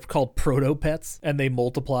 They're called proto pets, and they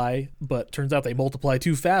multiply, but turns out they multiply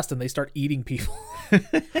too fast and they start eating people.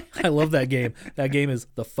 I love that game. That game is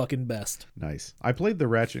the fucking best. Nice. I played the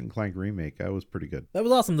Ratchet and Clank remake. That was pretty good. That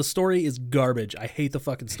was awesome. The story is garbage. I hate the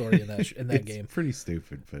fucking story in that It's game. pretty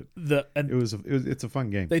stupid, but And it's a fun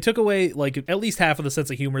game. they took away like at least half of the sense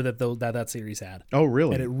of humor that series had, Oh,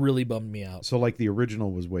 really? and it really bummed me out. So like the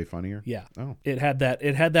original was way funnier? Yeah. Oh. It had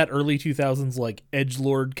that early 2000s like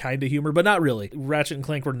edgelord kind of humor, but not really. Ratchet and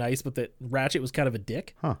Clank were nice, but that Ratchet was kind of a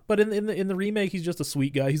dick. Huh. But in the remake, he's just a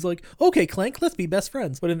sweet guy. He's like, okay, Clank, let's be best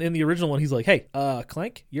friends. But in the original one, he's like, hey,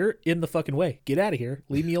 Clank, you're in the fucking way. Get out of here.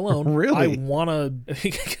 Leave me alone. Really? I wanna,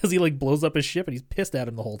 because he like blows up his ship and he's pissed at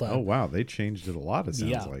him the whole time. Oh, wow. They changed it a lot, it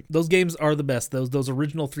sounds like. Those games are the best. Those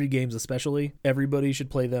original 3 games especially. Everybody should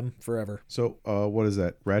play them forever. So what is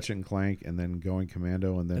that? Ratchet and Clank and then Going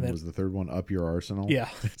Commando and then was the third one Up Your Arsenal? Yeah.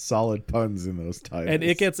 Solid puns in those titles. And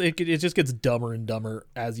it just gets dumber and dumber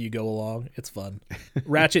as you go along. It's fun.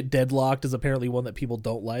 Ratchet Deadlocked is apparently one that people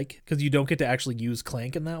don't like because you don't get to actually use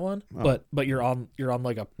Clank in that one. Oh. But you're on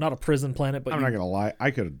like not a prison planet, but I'm you not going to lie.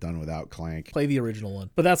 I could have done without Clank. play the original one.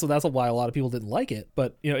 But that's why a lot of people didn't like it.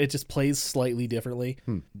 But it just plays slightly differently.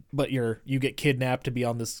 But you get kidnapped to be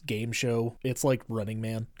on this game show. It's like Running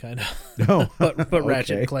Man kind of. No. but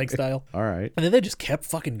Ratchet and Clank style. All right. And then they just kept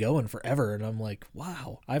fucking going forever, and I'm like,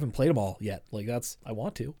 wow, I haven't played them all yet. Like I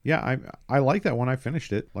want to. Yeah, I like that when I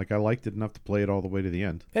finished it. Like I liked it enough to play it all the way to the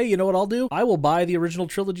end. Hey, you know what I'll do? I will buy the original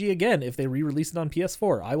trilogy again if they re-release it on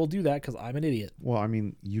PS4. I will do that because I'm an idiot. Well, I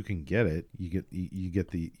mean, you can get it. You get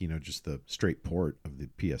the just the straight port of the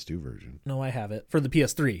PS2 version. No, I have it for the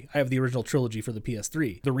PS3. I have the original trilogy for the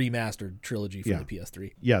PS3, the remastered trilogy for the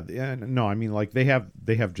PS3. Yeah, no, I mean like they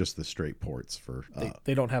have just the straight ports for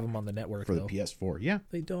They don't have them on the network for though. the PS4. Yeah.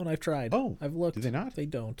 They don't. I've tried. Oh, I've looked. do they not? They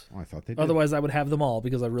don't. Oh, I thought they did. Otherwise, I would have them all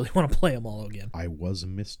because I really want to play them all again. I was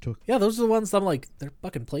mistook. Yeah, those are the ones I'm like, they're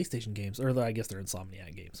fucking PlayStation games, or I guess they're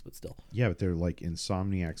Insomniac games, but still. Yeah, but they're like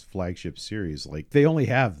Insomniac's flagship series. Like they only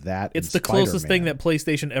have that. It's and the closest thing Spider-Man. that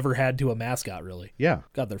PlayStation ever had to a mascot, really. Yeah.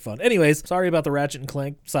 God, they're fun. Anyways, sorry about the Ratchet and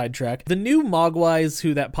Clank sidetrack. The new Mogwais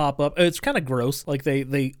who that pop up, it's kind of gross. Like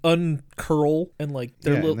they uncurl and like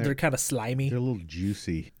they're kind of slimy. They're a little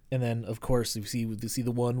juicy. And then of course you see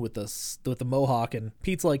the one with the mohawk, and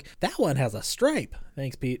Pete's like, that one has a stripe.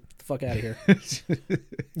 Thanks, Pete. Get the fuck out of here.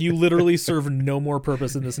 You literally serve no more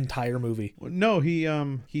purpose in this entire movie. No, he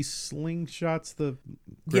slingshots the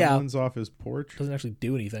gremlins off his porch. Doesn't actually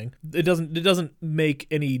do anything. It doesn't make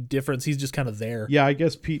any difference. He's just kind of there. Yeah, I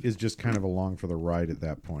guess Pete is just kind of along for the ride at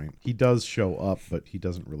that point. He does show up, but he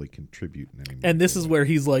doesn't really contribute in any. And this is where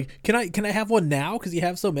he's like, "Can I have one now? Because you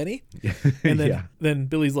have so many." And then then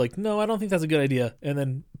Billy's like, "No, I don't think that's a good idea." And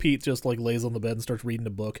then Pete just like lays on the bed and starts reading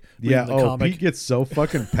a book. Yeah. The comic. Pete gets so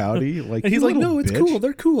fucking pouty. Like, And he's "You like, little no, it's bitch." cool.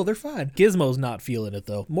 They're cool. They're fine. Gizmo's not feeling it,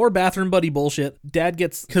 though. More bathroom buddy bullshit. Dad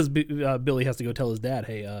gets, because Billy has to go tell his dad,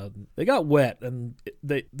 hey, they got wet, and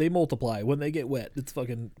they multiply. When they get wet, it's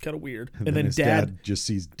fucking kind of weird. And then his dad just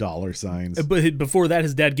sees dollar signs. But before that,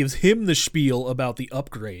 his dad gives him the spiel about the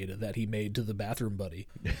upgrade that he made to the bathroom buddy.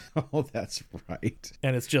 Oh, that's right.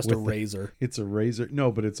 And it's just a razor. It's a razor.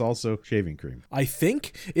 No, but it's also shaving cream. I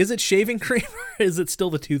think, is it shaving cream or is it still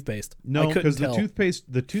the toothpaste? No, I couldn't because tell.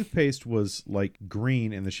 the toothpaste was like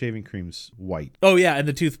green and the shaving cream's white. Oh yeah, and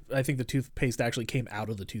I think the toothpaste actually came out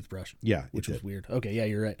of the toothbrush. Yeah, which it was did. weird. Okay, yeah,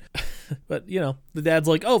 you're right. But, you know, the dad's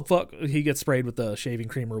like, oh, fuck. He gets sprayed with the shaving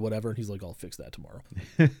cream or whatever, and he's like, I'll fix that tomorrow.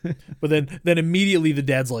 But then immediately the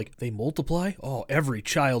dad's like, they multiply? Oh, every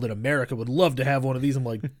child in America would love to have one of these. I'm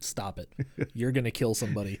like, stop it. You're going to kill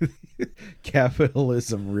somebody.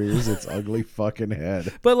 Capitalism rears its ugly fucking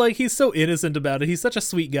head. But, like, he's so innocent about it. He's such a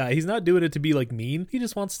sweet guy. He's not doing it to be, like, mean. He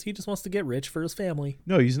just wants to get rich for his family.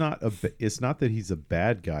 No, he's not. It's not that he's a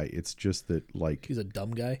bad guy. It's just that, like, He's a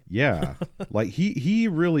dumb guy. yeah, like he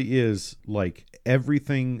really is like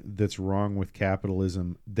everything that's wrong with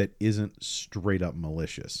capitalism that isn't straight up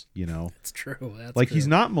malicious. You know, It's true. That's like true. he's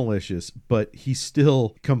not malicious, but he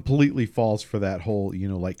still completely falls for that whole, you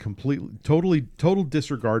know, like total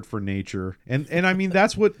disregard for nature. And I mean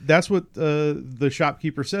that's what the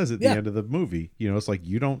shopkeeper says at the Yeah. end of the movie. You know, it's like,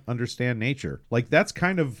 you don't understand nature. Like that's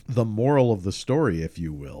kind of the moral of the story, if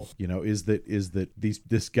you will. You know, is that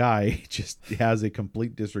this guy just has a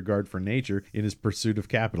complete disregard for nature in his pursuit of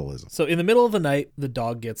capitalism. So in the middle of the night, the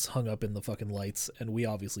dog gets hung up in the fucking lights, and we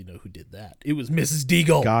obviously know who did that. It was Mrs.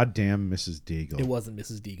 Deagle. Goddamn Mrs. Deagle. It wasn't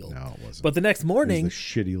Mrs. Deagle. No, it wasn't. But the next It morning, was the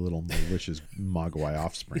shitty little malicious Mogwai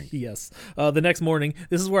offspring. yes, the next morning,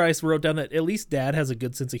 this is where I wrote down that at least Dad has a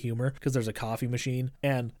good sense of humor because there's a coffee machine,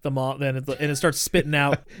 and the mom it starts spitting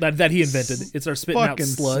out that he invented. It starts spitting out Fucking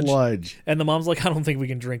sludge. And the mom's like, I don't think we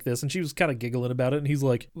can drink this. And she was kind of giggling about it. And he's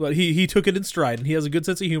like, but he took it in stride, and he has a good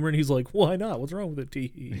sense of humor. And he's like, why not? What's wrong with it,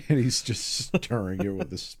 T? And he's just stirring it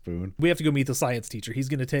with a spoon. We have to go meet the science teacher. He's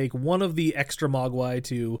going to take one of the extra Mogwai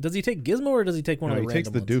to. Does he take Gizmo or does he take one No, of he the takes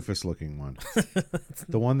random the ones? doofus looking one.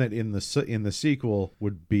 The one that in the sequel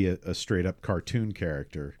would be a straight up cartoon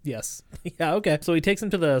character. Yes. Yeah, okay. So he takes him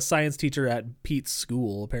to the science teacher at Pete's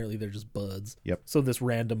school. Apparently they're just buds. Yep. So this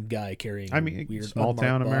random guy carrying I mean, weird small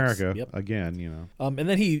town unmarked box. America. Yep. Again, you know. And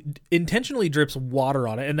then he intentionally drips water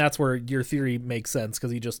on it, and that's where your theory makes sense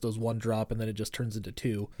because he just does one drop and then it just turns into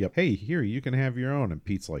two. Yep. Hey, here, you can have your own. And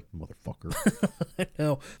Pete's like, motherfucker.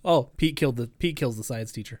 No. Oh, Pete kills the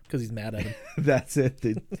science teacher because he's mad at him. That's it.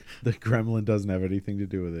 The gremlin doesn't have anything to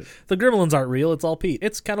do with it. The gremlins aren't real. It's all Pete.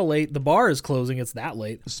 It's kind of late. The bar is closing. It's that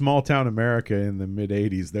late. Small town America in the mid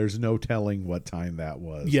 80s. There's no telling what time that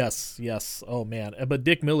was. Yes. Oh man. But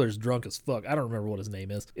Dick Miller's drunk as fuck. I don't remember what his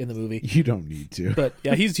name is in the movie. You don't need to. But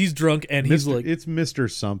yeah, he's drunk and he's like, it's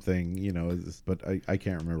Mr. something, you know, but I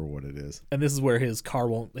can't remember what it is. and this is where his car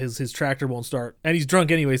won't, his tractor won't start, and he's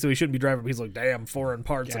drunk anyway, so he shouldn't be driving. But he's like, damn, foreign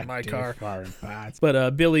parts in my car.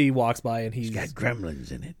 But Billy walks by and he's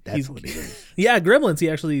gremlins in it. That's what it is. yeah, Gremlins. He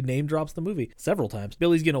actually name drops the movie several times.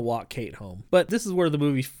 Billy's gonna walk Kate home, but this is where the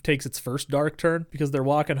movie takes its first dark turn because they're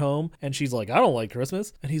walking home and she's like, I don't like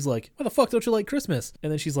Christmas, and he's like, why the fuck don't you like Christmas?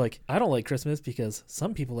 And then she's like, I don't like Christmas because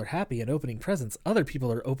some people are happy and opening presents, other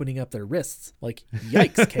people are opening up their wrists. Like,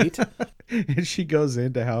 yikes, Kate. And she goes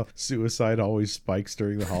into how suicide always spikes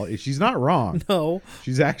during the holiday. She's not wrong. No.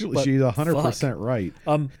 She's But 100% right.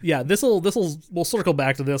 Yeah, we'll circle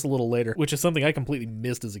back to this a little later, which is something I completely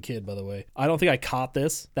missed as a kid, by the way. I don't think I caught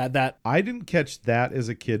this. That I didn't catch that as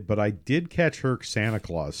a kid, but I did catch her Santa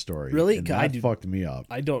Claus story. Really? And I that do- fucked me up.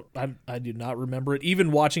 I do not remember it.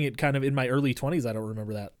 Even watching it kind of in my early 20s, I don't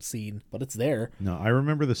remember that scene, but it's there. No, I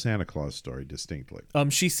remember the Santa Claus story distinctly.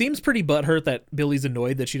 She seems pretty butthurt that Billy's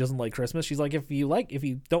annoyed that she doesn't like Christmas. She's like, if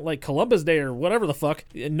you don't like Columbus Day or whatever the fuck,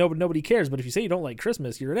 and nobody cares. But if you say you don't like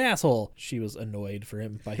Christmas, you're an asshole. She was annoyed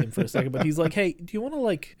by him for a second, but he's like, hey, do you want to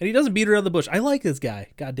like? And he doesn't beat around the bush. I like this guy.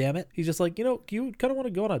 God damn it. He's just like, you kind of want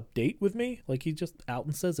to go on a date with me? Like, he just out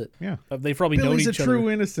and says it. Yeah. They've probably Billy's known a each true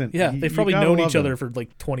other. innocent. Yeah, they've probably gotta known love each other him. for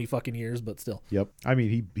like 20 fucking years, but still. Yep. I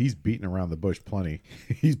mean, he's beating around the bush plenty.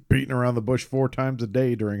 He's beating around the bush 4 times a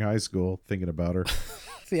day during high school, thinking about her.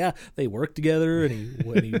 Yeah, they work together, and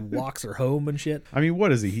he walks her home and shit. I mean,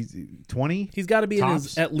 what is he? He's 20? He's got to be in his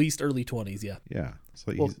Tops? at least early 20s. Yeah. Yeah.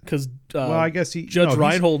 So Well, he's, because well, I guess Judge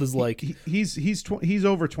Reinhold is like, he's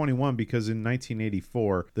over 21 because in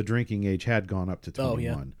 1984 the drinking age had gone up to 21. oh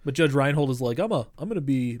yeah, but Judge Reinhold is like, I'm gonna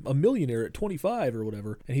be a millionaire at 25 or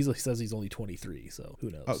whatever, and he says he's only 23, so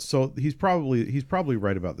who knows? So he's probably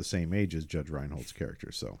right about the same age as Judge Reinhold's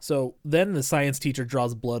character. So then the science teacher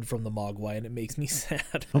draws blood from the Mogwai, and it makes me sad.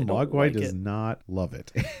 the I don't Mogwai like does it. not love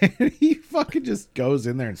it. He fucking just goes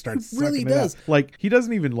in there and starts Really sucking does. it up. Like, he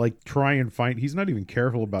doesn't even like try and find. He's not even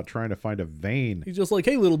careful about trying to find a vein. He's just like,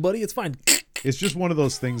 hey, little buddy, it's fine. It's just one of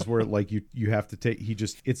those things where like you have to take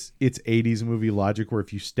it's 80s movie logic where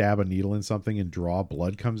if you stab a needle in something and draw,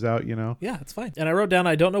 blood comes out, you know? Yeah, it's fine. And I wrote down,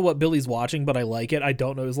 I don't know what Billy's watching, but I like it. I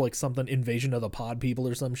don't know, it was like something Invasion of the Pod People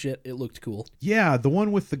or some shit. It looked cool. Yeah, the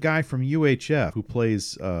one with the guy from UHF who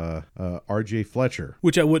plays RJ Fletcher.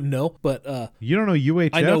 Which I wouldn't know, but You don't know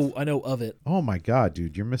UHF? I know of it. Oh my god,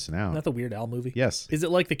 dude, you're missing out. Isn't that the Weird Al movie? Yes. Is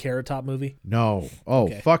it like the Carrot Top movie? No. Oh,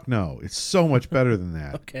 Okay. fuck no. It's so much better than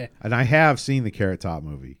that. Okay. And I have seen the Carrot Top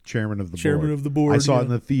movie, Chairman of the Chairman of the Board, I saw it yeah. in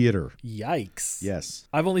the theater. Yikes. Yes.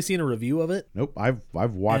 I've only seen a review of it. Nope, I've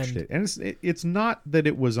watched it, and it's not that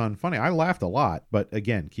it was unfunny. I laughed a lot, but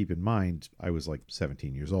again, keep in mind I was like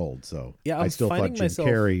 17 years old, so Yeah, I I'm still thought finding Jim myself-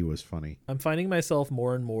 Carrey was funny. I'm finding myself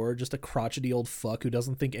more and more just a crotchety old fuck who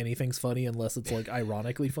doesn't think anything's funny unless it's like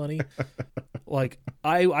ironically funny. Like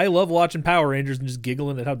I love watching Power Rangers and just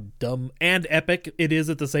giggling at how dumb and epic it is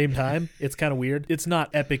at the same time. It's kind of weird. It's not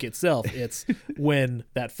epic itself. It's when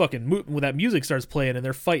that fucking when that music starts playing and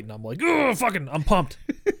they're fighting. I'm like, oh fucking, I'm pumped.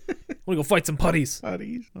 I'm gonna go fight some putties.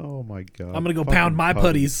 Putties? Oh my god! I'm gonna go Fucking pound my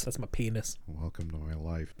putties. That's my penis. Welcome to my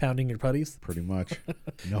life. Pounding your putties. Pretty much.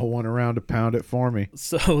 No one around to pound it for me.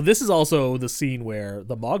 So this is also the scene where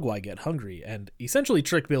the Mogwai get hungry and essentially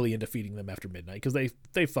trick Billy into feeding them after midnight because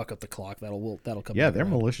they fuck up the clock. That'll come. Yeah, back they're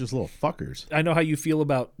around. malicious little fuckers. I know how you feel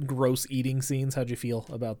about gross eating scenes. How'd you feel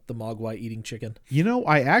about the Mogwai eating chicken? You know,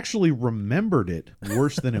 I actually remembered it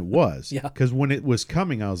worse than it was. Yeah. Because when it was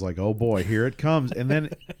coming, I was like, oh boy, here it comes. And then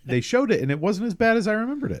they showed it, and it wasn't as bad as I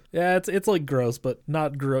remembered it. Yeah, it's like gross, but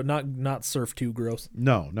not Surf 2 gross.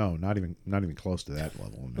 No, not even close to that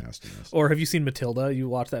level of nastiness. Or have you seen Matilda? You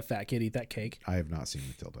watch that fat kid eat that cake? I have not seen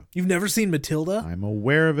Matilda. You've never seen Matilda? I'm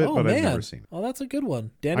aware of it, Oh but man, I've never seen it. Oh, that's a good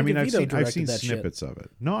one. Danny I mean, DeVito I've seen directed that shit. snippets of it.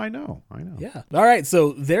 No, I know. Yeah. All right.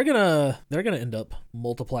 So they're gonna end up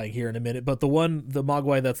multiplying here in a minute. But the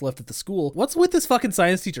Mogwai that's left at the school, what's with this fucking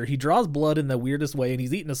science teacher? He draws blood in the weirdest way, and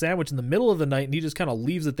he's eating a sandwich in the middle of the night, and he just kind of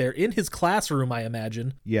leaves it there in his classroom, I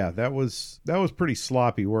imagine. Yeah, that was pretty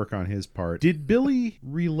sloppy work on his part. Did Billy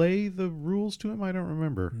relay the rules to him? I don't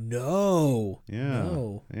remember. No. Yeah.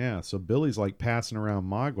 No. Yeah. So Billy's like passing around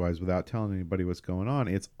Mogwais without telling anybody what's going on.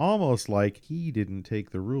 It's almost like he didn't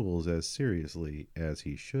take the rules as seriously as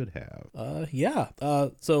he should have. Yeah.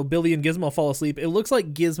 So Billy and Gizmo fall asleep. It looks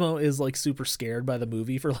like Gizmo is like super scared by the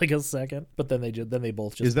movie for like a second, but then they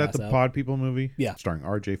both just Is that pass the out. Pod People movie? Yeah. Starring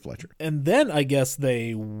R.J. Fletcher. And then I guess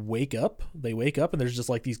they wake up. They wake up and there's just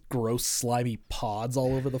like these gross slimy pods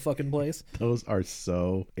all over the fucking place. Those are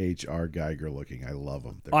so H.R. Geiger looking. I love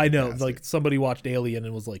them. They're I know, fantastic. like somebody watched Alien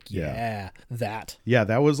and was like, Yeah. that. Yeah,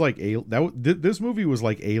 that was like this movie was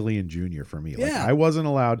like Alien Junior for me. Like Yeah. I wasn't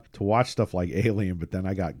allowed to watch stuff like Alien, but then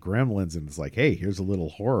I got Gremlins, and it's like, hey, here's a little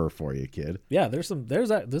horror for you, kid. Yeah,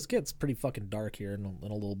 this gets pretty fucking dark here in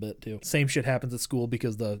a little bit too. Same shit happens at school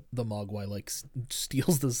because the Mogwai like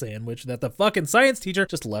steals the sandwich that the fucking science teacher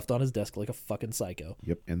just left on his desk like a fucking psycho.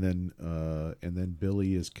 Yep, and then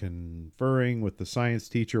Billy is conferring with the science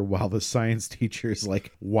teacher while the science teacher is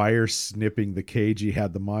like wire snipping the cage he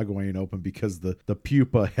had the Mogwai in open because the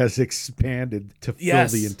pupa has expanded to fill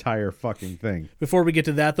Yes. the entire fucking thing. Before we get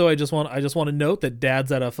to that though, I just want to note that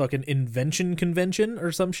Dad's at a fucking invention convention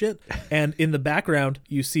or some shit, and in the background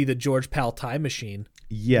you see the George Pal time machine.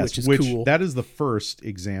 Yes, Which is cool. That is the first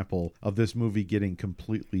example of this movie getting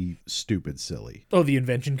completely stupid silly. Oh, the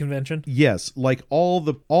invention convention? Yes, like all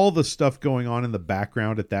the stuff going on in the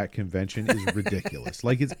background at that convention is ridiculous.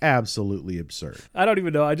 Like it's absolutely absurd. I don't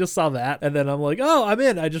even know. I just saw that and then I'm like, oh, I'm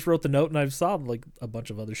in. I just wrote the note and I saw like a bunch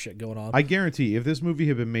of other shit going on. I guarantee if this movie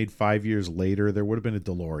had been made 5 years later, there would have been a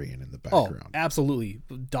DeLorean in the Oh, background. absolutely.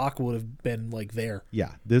 Doc would have been like there.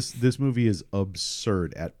 Yeah, this movie is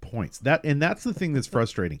absurd at points. That's the thing that's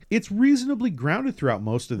frustrating. It's reasonably grounded throughout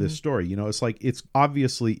most of this story. You know, it's like it's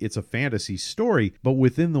a fantasy story, but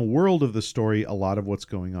within the world of the story, a lot of what's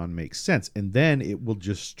going on makes sense. And then it will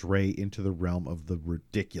just stray into the realm of the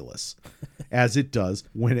ridiculous, as it does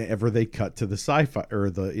whenever they cut to the sci-fi or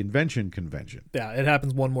the invention convention. Yeah, it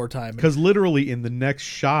happens one more time. Because literally in the next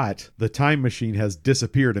shot, the time machine has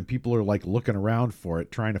disappeared and people are like looking around for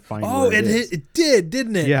it, trying to find where it is. It did,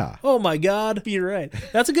 didn't it? Yeah. Oh my God. You're right.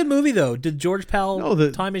 That's a good movie though. Did George Pal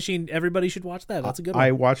Time Machine, everybody should watch that. That's a good one.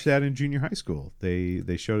 I watched that in junior high school. They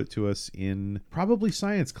showed it to us in probably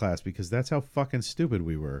science class because that's how fucking stupid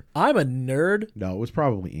we were. I'm a nerd. No, it was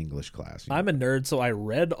probably English class. I'm a nerd, so I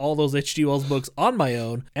read all those H.G. Wells books on my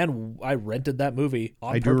own, and I rented that movie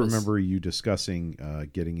on I purpose. do remember you discussing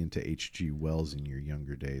getting into H.G. Wells in your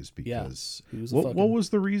younger days because he was a what was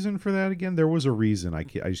the reason for that again? There was a reason. I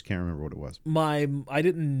just can't remember what it was. I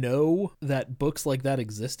didn't know that books like that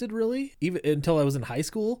existed really, even until I was in in high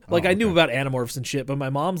school. Like, I knew okay. about Animorphs and shit, but my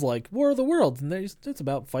mom's like, War of the Worlds, and it's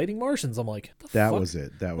about fighting Martians. I'm like, the That fuck? was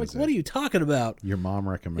it. That was Like, it. what are you talking about? Your mom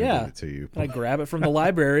recommended Yeah. it to you. And I grab it from the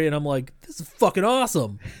library, and I'm like, this is fucking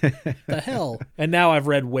awesome. The hell? And now I've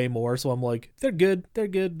read way more, so I'm like, they're good. They're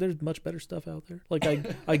good. There's much better stuff out there. Like,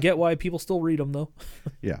 I get why people still read them, though.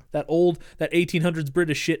 Yeah. That 1800s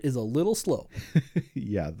British shit is a little slow.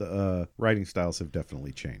 Yeah. The writing styles have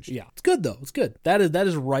definitely changed. Yeah, it's good though. It's good. That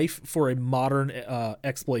is rife for a modern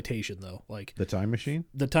exploitation though. Like The Time Machine?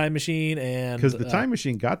 the Time Machine and Because the Time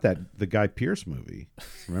Machine got the Guy Pearce movie.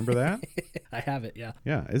 Remember that? I have it. Yeah,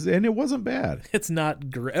 Yeah. And it wasn't bad. it's not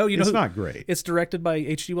great. Oh, you know, It's not great. It's directed by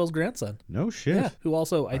H.G. Wells' grandson. No shit. Yeah, who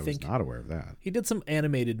also I I think was not aware of that. he did some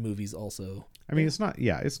animated movies also. I mean, it's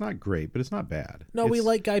not great, but it's not bad. No, we It's-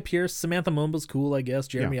 like Guy Pearce. Samantha Mumba's cool, I guess.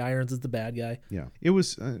 Jeremy Irons is the bad guy. Yeah, it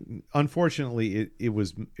was. Unfortunately, it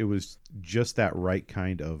was just that right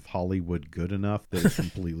kind of Hollywood good enough that it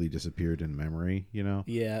completely disappeared in memory. You know.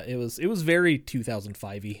 Yeah, it was very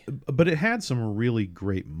 2005-y. But it had some really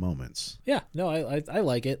great moments. Yeah, no, I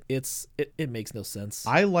like it. It makes no sense.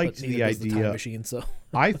 I liked but neither the does the Time idea. Machine, so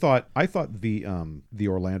I thought the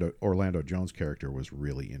Orlando Jones character was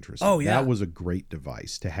really interesting. Oh, yeah. That was a great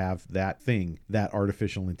device to have that thing, that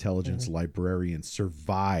artificial intelligence librarian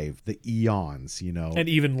survive the eons, you know. and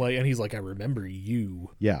even like, and he's like, I remember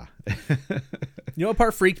you. Yeah. You know what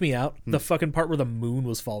part freaked me out? The fucking part where the moon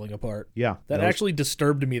was falling apart. Yeah. That was- actually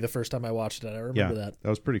disturbed me the first time I watched it. I remember yeah, that. that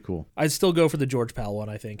was pretty cool. I'd still go for the George Pal one,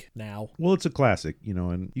 I think, now. Well, it's a classic, you know,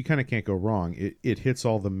 and you kind of can't go wrong. It hits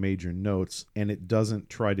all the major notes, and it doesn't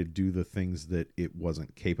try to do the things that it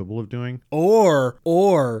wasn't capable of doing.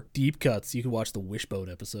 Or deep cuts. You could watch the Wishbone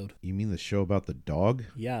episode. You mean the show about the dog?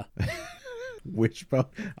 Yeah. Wishbone?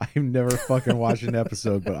 I've never fucking watched an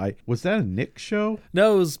episode, but was that a Nick show?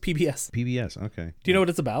 No, it was PBS. PBS. Okay. Do you know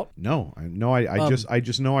what it's about? No, I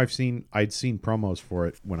just know I'd seen promos for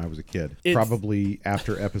it when I was a kid. It's- Probably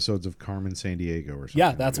after episodes of Carmen Sandiego or something.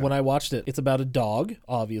 Yeah, that's like when that. I watched it. It's about a dog,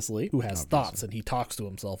 obviously, who has thoughts and he talks to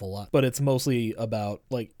himself a lot. But it's mostly about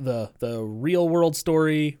like the real world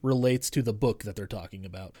story relates to the book that they're talking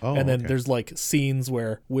about. Oh, and then okay. there's like scenes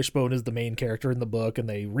where Wishbone is the main character in the book and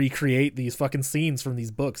they recreate these fucking scenes from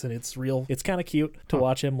these books, and it's kind of cute to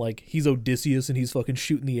watch him. Like, he's Odysseus and he's fucking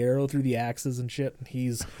shooting the arrow through the axes and shit, and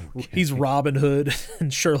he's Robin Hood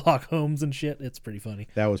and Sherlock Holmes and shit. It's pretty funny.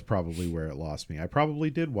 That was probably where it lost me. I probably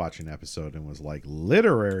did watch an episode and was like,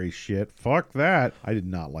 literary shit, fuck that. I did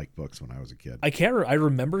not like books when I was a kid. I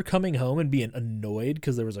remember coming home and being annoyed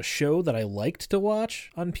because there was a show that I liked to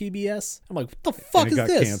watch on PBS. I'm like, what the fuck and is it got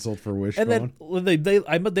this? canceled for Wishbone. And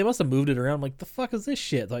then they must have moved it around. I'm like, the fuck is this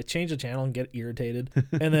shit? So I change the channel and get irritated.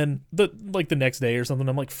 And then the next day or something,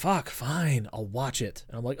 I'm like, fuck, fine, I'll watch it.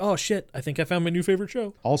 And I'm like, oh shit, I think I found my new favorite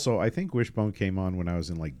show. Also, I think Wishbone came on when I was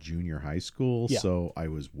in like junior high school, Yeah. so I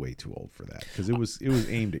was way too old for that because it was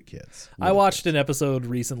aimed at kids. I watched an episode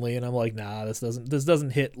recently and I'm like, nah, this doesn't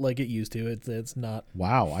hit like it used to. It's not.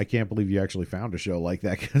 Wow, I can't believe you actually found a show like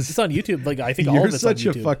that because It's on YouTube. Like, I think all you're of it's on such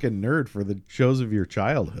a YouTube. fucking nerd for the shows of your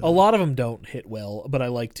childhood. A lot of them don't hit well, but I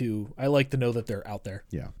like to know that they're out there.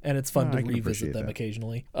 Yeah. And it's fun I to can revisit appreciate them that.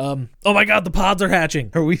 occasionally. Oh my god, the pods are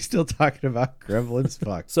hatching. Are we still talking about Gremlins?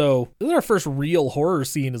 Fuck. So this is our first real horror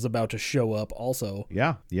scene is about to show up also.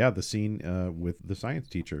 Yeah, the scene with the science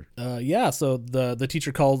teacher. So the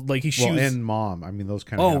teacher calls, like, he shoos. Well, and mom. I mean, those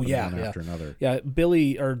kind of happen one after another. Yeah,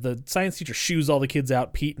 Billy, or the science teacher, shoos all the kids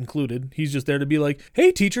out, Pete included. He's just there to be like,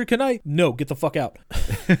 hey teacher, can I? No, get the fuck out.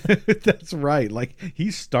 That's right. Like,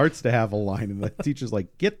 he starts to have a line and the teacher's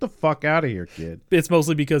like, get the fuck out of here, kid. It's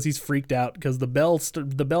mostly because he's freaked out because the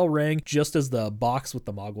bell rang just as the box with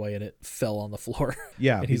the Mogwai in it fell on the floor.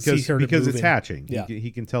 Yeah, And because he heard it it's moving. hatching. Yeah.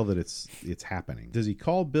 He can tell that it's happening. Does he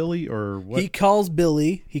call Billy or what? He calls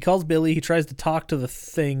Billy. He tries to talk to the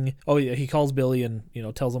thing. Oh yeah, he calls Billy and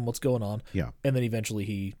tells him what's going on. Yeah. And then eventually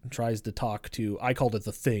he tries to talk to. I called it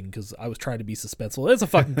the thing because I was trying to be suspenseful. It's a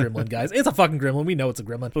fucking gremlin, guys. It's a fucking gremlin. We know it's a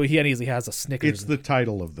gremlin. But he has a Snickers. It's the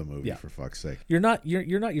title of the movie, Yeah. for fuck's sake. You're not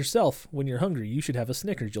yourself when you're hungry. You should have a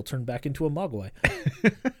Snickers. You'll turn back into a Mogwai.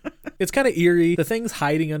 It's kind of eerie. The thing's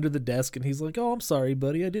hiding under the desk, and he's like, "Oh, I'm sorry,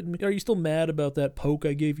 buddy. I didn't. Are you still mad about that poke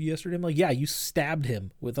I gave you yesterday?" I'm like, "Yeah, you stabbed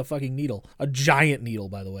him with a fucking needle, a giant needle,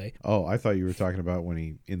 by the way." Oh, I thought you were talking about when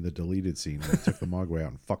he, in the deleted scene, when he took the Mogwai out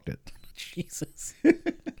and fucked it. Jesus.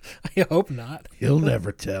 I I hope not. He'll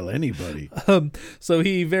never tell anybody. So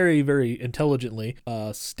he very, very intelligently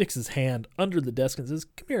sticks his hand under the desk and says,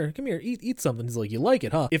 come here, eat something. He's like, you like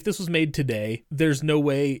it, huh? If this was made today, there's no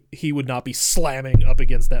way he would not be slamming up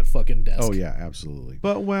against that fucking desk. Oh, yeah, absolutely.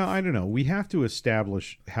 But, well, I don't know. We have to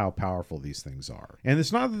establish how powerful these things are. And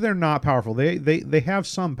it's not that they're not powerful. They have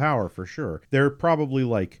some power for sure. They're probably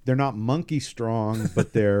like, they're not monkey strong,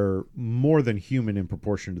 but they're more than human in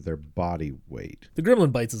proportion to their body weight. The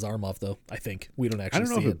gremlin bites his arm off, though, I think. We don't actually I don't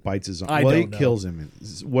know see if it bites his arm. I Well, don't it know. kills him.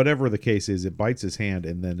 Whatever the case is, it bites his hand,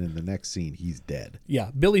 and then in the next scene, he's dead.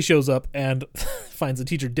 Yeah, Billy shows up and finds the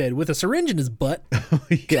teacher dead with a syringe in his butt.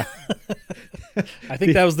 Yeah. I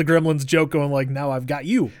think that was the gremlin's joke going like, now I've got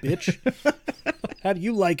you, bitch. How do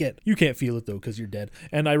you like it? You can't feel it, though, because you're dead.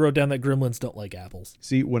 And I wrote down that gremlins don't like apples.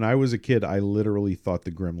 See, when I was a kid, I literally thought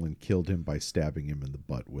the gremlin killed him by stabbing him in the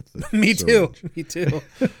butt with the Me too. syringe. Me too.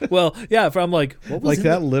 Well, yeah, if I'm like, what was Like in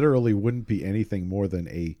that the- literally wouldn't be anything more than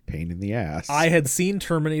a pain in the ass. I had seen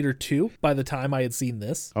Terminator 2 by the time I had seen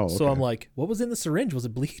this. Oh, So okay. I'm like, what was in the syringe? Was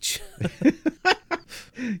it bleach?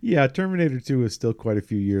 Yeah, Terminator 2 is still quite a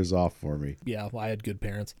few years off for me. Yeah, well, I had good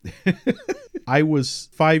parents. I was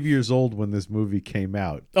 5 years old when this movie came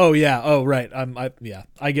out. Oh, yeah. Oh, right.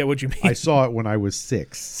 I get what you mean. I saw it when I was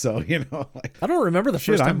 6, so, like, I don't remember the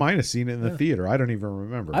shit, first I time. might have seen it in the theater. I don't even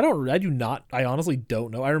remember. I honestly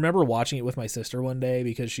don't know. I remember watching it with my sister one day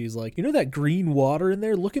because she's like, you know that green water in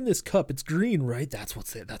there? Look in this cup. It's green, right? That's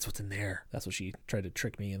what's it. That's what's in there. That's what she tried to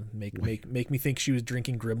trick me and make me think she was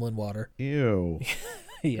drinking gremlin water. Ew.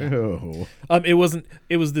 Yeah. Ew. It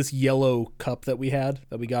was this yellow cup that we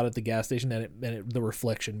got at the gas station, and the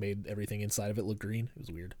reflection made everything inside of it look green. It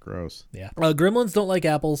was weird. Gross. Yeah. Gremlins don't like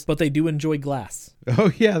apples, but they do enjoy glass.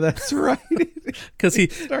 Oh, yeah, that's right. Because he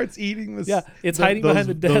starts eating this. Yeah, it's hiding behind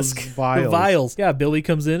the desk. Vials. The vials. Yeah, Billy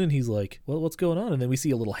comes in and he's like, well, what's going on? And then we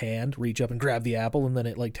see a little hand reach up and grab the apple, and then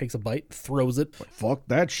it like takes a bite, throws it, Fuck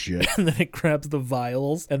that shit. and then it grabs the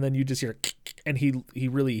vials, and then you just hear and he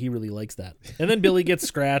really likes that. And then Billy gets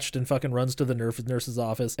scratched and fucking runs to the nurse's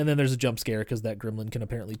office, and then there's a jump scare because that gremlin can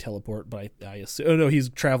apparently teleport, but I assume, oh no, he's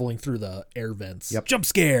traveling through the air vents. Yep. Jump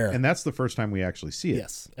scare. And that's the first time we actually see it.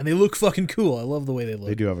 Yes, and they look fucking cool. I love the way they look.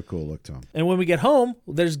 They do have a cool look to them. And when we get home,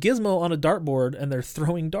 there's Gizmo on a dartboard, and they're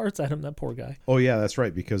throwing darts at him. That poor guy. Oh, yeah, that's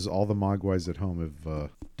right, because all the Mogwais at home have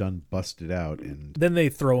done busted out, and Then they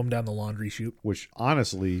throw him down the laundry chute. which,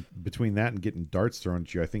 honestly, between that and getting darts thrown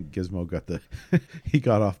at you, I think Gizmo got he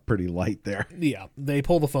got off pretty light there. Yeah, they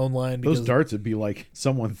pull the phone line. Those because, darts would be like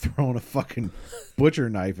someone throwing a fucking butcher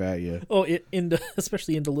knife at you. Oh,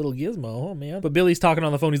 especially into little Gizmo. Oh, man. But Billy's talking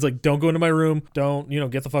on the phone. He's like, don't go into my room. Don't,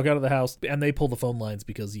 get the fuck out of the house. And they pull the phone lines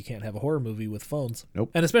because you can't have a horror movie with phones.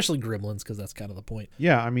 Nope. And especially gremlins, because that's kind of the point.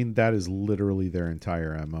 Yeah, I mean, that is literally their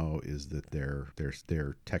entire MO, is that they're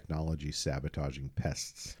technology sabotaging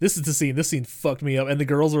pests. This is the scene. This scene fucked me up. And the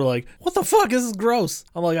girls were like, what the fuck? This is gross.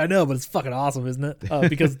 I'm like, I know, but it's fucking awesome, isn't it?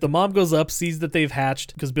 Because the mom goes up, sees that they've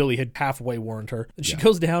hatched, because Billy had halfway warned her. And she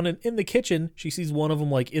goes down, and in the kitchen, she sees one of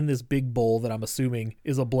them like in this big bowl that I'm assuming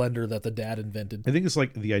is a blender that the dad invented. I think it's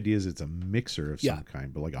like the idea is it's a mixer of Yeah. some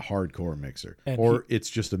kind, but like a hardcore mixer. And or it's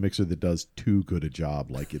just a mixer that does too good a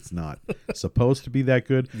job. Like it's not supposed to be that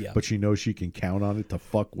good, Yeah. but she knows she can count on it to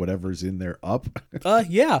fuck whatever's in there up.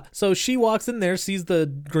 Yeah. So she walks in there, sees the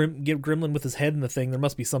gremlin with his head in the thing. There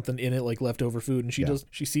must be something in it, like leftover food. And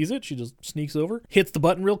she sees it. She just sneaks over, hits the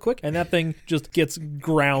button real quick, and that thing just gets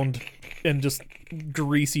ground and just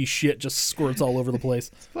greasy shit just squirts all over the place.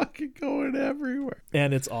 It's fucking going everywhere.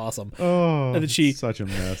 And it's awesome. Oh, And then it's such a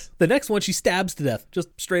mess. The next one, she stabs to death. Just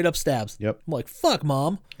straight up stabs. Yep. I'm like, fuck,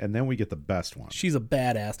 Mom. And then we get the best one. She's a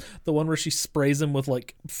badass. The one where she sprays him with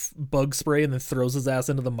like bug spray and then throws his ass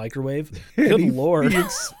into the microwave. Good Lord. He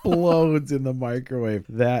explodes in the microwave.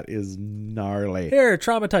 That is gnarly. Here,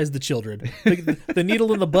 traumatize the children. The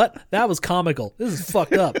needle in the butt, that was comical. This is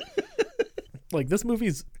fucked up. Like, this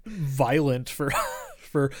movie's violent for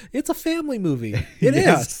it's a family movie. It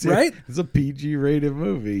is, right? It's a PG rated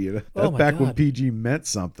movie. That's Oh my back when God. PG meant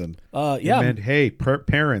something. Yeah. It meant, hey,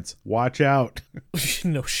 parents, watch out.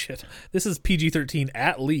 No shit. This is PG-13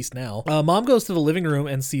 at least now. Mom goes to the living room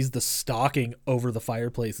and sees the stocking over the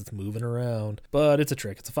fireplace. It's moving around. But it's a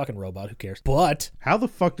trick. It's a fucking robot. Who cares? But How the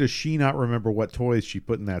fuck does she not remember what toys she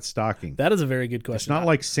put in that stocking? that is a very good It's question. not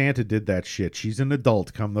like Santa did that shit. She's an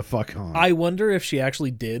adult. Come the fuck on. I wonder if she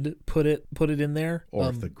actually did put it in there. Or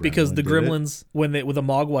if the gremlin because the did it. gremlins, when the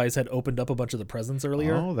Mogwais had opened up a bunch of the presents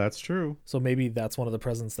earlier. Oh, that's true. So maybe that's one of the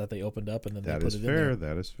presents that they opened up and then That they put is it in fair. there.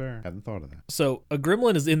 That is fair. Hadn't thought of that. So a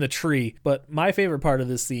gremlin is in the tree, but my favorite part of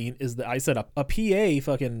this scene is that I said a PA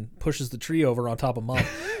fucking pushes the tree over on top of Mom.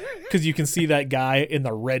 Because you can see that guy in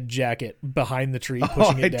the red jacket behind the tree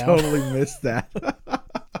pushing it down. I totally missed that.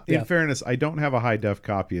 In Yeah. fairness, I don't have a high def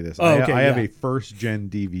copy of this. Oh, okay, I have yeah. a first gen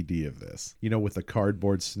DVD of this. You know, with the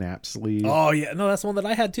cardboard snap sleeve. Oh yeah, no, that's the one that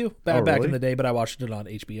I had too back really? in the day, but I watched it on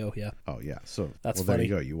HBO. Yeah. Oh yeah, so That's well, there funny.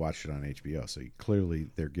 you go. You watched it on HBO, so clearly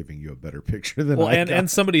they're giving you a better picture than Well, I and got.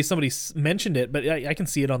 somebody mentioned it, but I can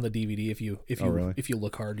see it on the DVD if you really? if you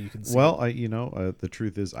look hard, you can see. Well, it. the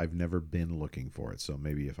truth is, I've never been looking for it. So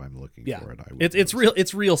maybe if I'm looking Yeah, for it, I would. it's real.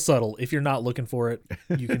 It's real subtle. If you're not looking for it,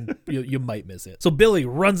 you can you might miss it. So Billy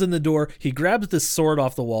runs in the door. He grabs this sword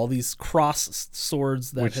off the wall. These cross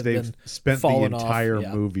swords that Which have they've been spent the fallen off. entire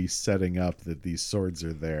Yeah. movie setting up that these swords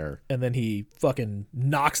are there. And then he fucking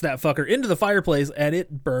knocks that fucker into the fireplace, and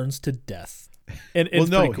it burns to death. And it's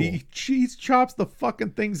Well, no, pretty cool. he chops the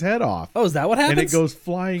fucking thing's head off. Oh, is that what happens? And it goes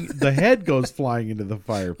flying. The head goes flying into the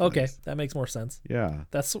fireplace. Okay, that makes more sense. Yeah.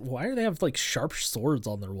 That's why do they have like sharp swords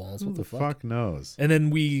on their walls? Who What the the fuck? fuck knows? And then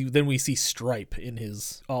we see Stripe in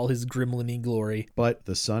all his gremlin-y glory. But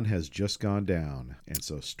the sun has just gone down, and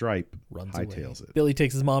so Stripe Runs away. hightails it. Billy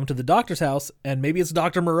takes his mom to the doctor's house, and maybe it's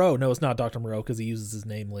Dr. Moreau. No, it's not Dr. Moreau because he uses his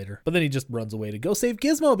name later. But then he just runs away to go save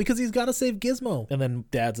Gizmo because he's got to save Gizmo. And then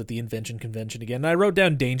Dad's at the invention convention again. And I wrote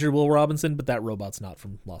down Danger Will Robinson, but that robot's not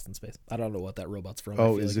from Lost in Space. I don't know what that robot's from. I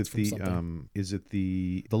Oh, feel is like it's it from the something. is it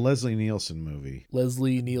the Leslie Nielsen movie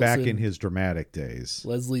Leslie Nielsen? back in his dramatic days?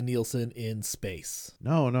 Leslie Nielsen in space.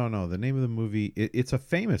 No. The name of the movie it's a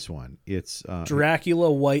famous one. It's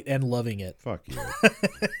Dracula, White, and Loving It. fuck you.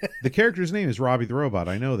 The character's name is Robbie the Robot.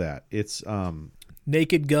 I know that. It's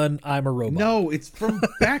Naked Gun, I'm a Robot. no, it's from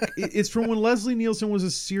back. It's from when Leslie Nielsen was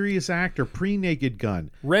a serious actor, pre-Naked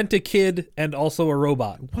Gun. Rent a Kid and also a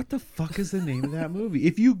Robot. What the fuck is the name of that movie?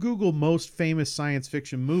 If you Google most famous science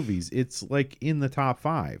fiction movies, it's like in the top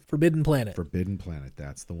 5. Forbidden Planet. Forbidden Planet,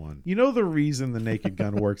 that's the one. You know the reason the Naked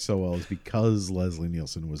Gun worked so well is because Leslie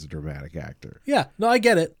Nielsen was a dramatic actor. Yeah, no, I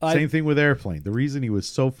get it. Same thing with Airplane. The reason he was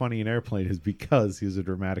so funny in Airplane is because he was a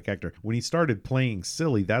dramatic actor. When he started playing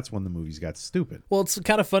silly, that's when the movies got stupid. Well, it's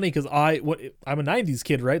kind of funny because I'm a 90s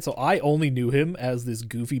kid, right? So I only knew him as this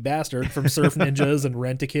goofy bastard from Surf Ninjas and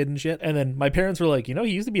Rent a Kid and shit. And then my parents were like, he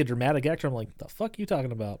used to be a dramatic actor. I'm like, the fuck you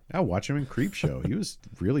talking about? I watch him in Creepshow. He was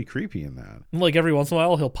really creepy in that. And like every once in a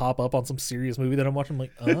while, he'll pop up on some serious movie that I'm watching. I'm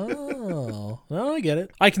like, oh, no, I get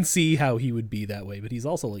it. I can see how he would be that way, but he's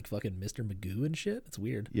also like fucking Mr. Magoo and shit. It's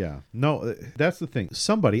weird. Yeah. No, that's the thing.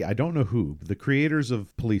 Somebody, I don't know who, the creators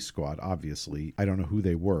of Police Squad, obviously, I don't know who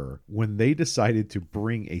they were, when they decided to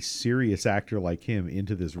bring a serious actor like him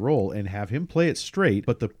into this role and have him play it straight,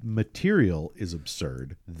 but the material is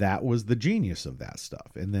absurd. That was the genius of that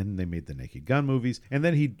stuff. And then they made the Naked Gun movies. And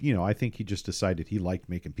then he, I think he just decided he liked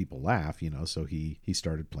making people laugh, so he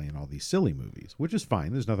started playing all these silly movies, which is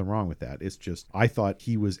fine. There's nothing wrong with that. It's just, I thought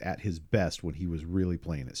he was at his best when he was really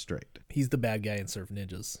playing it straight. He's the bad guy in Surf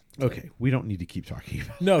Ninjas. Okay, we don't need to keep talking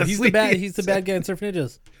about No, this. he's the bad guy in Surf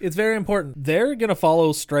Ninjas. It's very important. They're gonna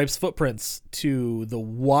follow Stripe's footprints to the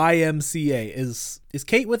YMCA. Is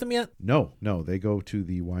Kate with him yet? No, they go to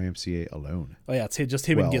the YMCA alone. Oh yeah, it's just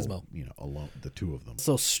him and Gizmo. Alone, the two of them.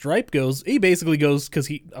 So Stripe goes. He basically goes because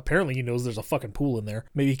he knows there's a fucking pool in there.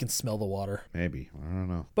 Maybe he can smell the water. Maybe, I don't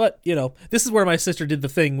know. But this is where my sister did the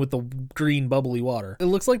thing with the green bubbly water. It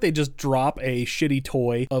looks like they just drop a shitty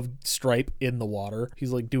toy of Stripe in the water.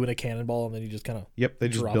 He's like doing a cannonball, and then he just kind of Yep, they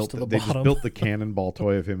just drops built to the they just bottom. built the cannonball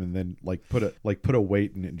toy of him, and then put a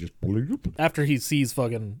weight in it and just. Bloop. After he sees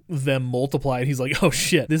fucking them multiplied, he's like, oh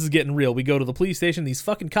shit, this is getting real. We go to the police station. These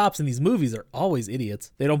fucking cops in these movies are always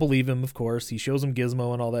idiots. They don't believe him, of course. He shows them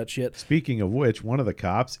Gizmo and all that shit. Speaking of which, one of the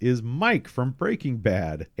cops is Mike from Breaking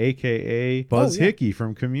Bad, aka Buzz yeah. Hickey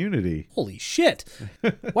from Community. Holy shit.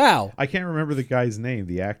 Wow. I can't remember the guy's name,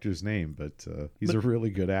 the actor's name, but he's a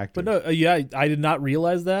really good actor. But no, yeah, I did not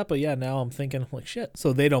realize that. But yeah, now I'm thinking like shit.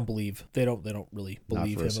 So they don't believe. They don't really Not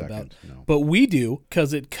believe for a him second, about. no. But we do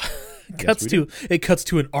because it cuts we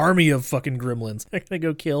to an army of fucking gremlins. They're gonna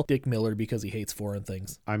go kill Dick Miller because he hates foreign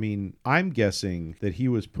things. I mean, I'm guessing that he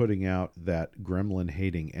was putting out that gremlin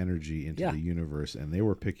hating energy into Yeah. the universe, and they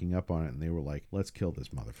were picking up on it, and they were like, let's kill this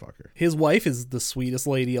motherfucker. His wife is the sweetest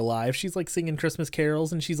lady alive. She's like singing Christmas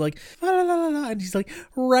carols, and she's like, la, la, la, la, la. And he's like,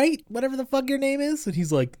 right, whatever the fuck your name is. And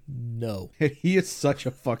he's like, no. He is such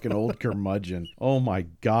a fucking old curmudgeon. Oh my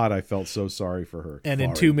God, I felt so sorry for her. And in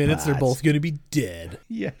Sorry, 2 minutes, they're Baz. both going to be dead.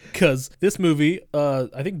 Yeah. Because because this movie,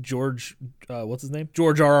 I think George, what's his name?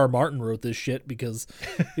 George R.R. Martin wrote this shit because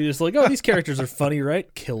he's just like, oh, these characters are funny,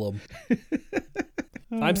 right? Kill them.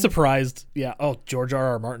 I'm surprised. Yeah. Oh, George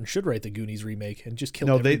R.R. Martin should write the Goonies remake and just kill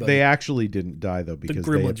everybody. They actually didn't die though, the because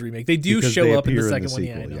Gremlins remake. They do show up in the second one.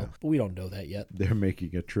 Yeah, I know. yeah. But we don't know that yet. They're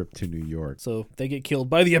making a trip to New York. So they get killed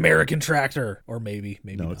by the American Tractor, or maybe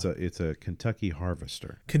No, not. it's a Kentucky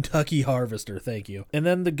Harvester. Kentucky Harvester, thank you. And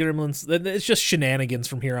then the Gremlins, it's just shenanigans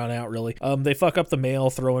from here on out, really. They fuck up the mail,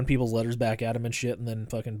 throwing people's letters back at him and shit, and then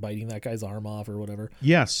fucking biting that guy's arm off or whatever.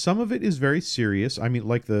 Yeah, some of it is very serious. I mean,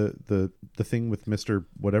 like the thing with Mr.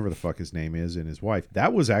 whatever the fuck his name is and his wife.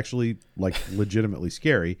 That was actually like legitimately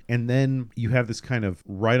scary. And then you have this kind of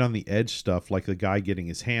right on the edge stuff, like the guy getting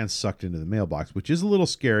his hands sucked into the mailbox, which is a little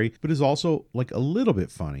scary, but is also like a little bit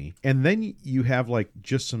funny. And then you have like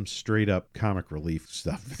just some straight up comic relief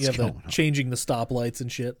stuff that's Yeah, going on. changing the stoplights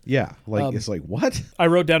and shit. Yeah, like it's like, what? I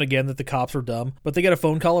wrote down again that the cops were dumb, but they get a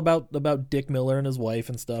phone call about Dick Miller and his wife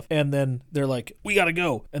and stuff, and then they're like, we gotta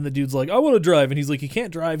go, and the dude's like, I want to drive, and he's like, you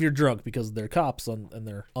can't drive, you're drunk, because they're cops and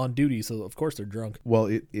they're on duty, so of course they're drunk. Well,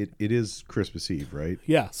 it is Christmas Eve, right?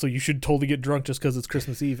 Yeah, so you should totally get drunk just because it's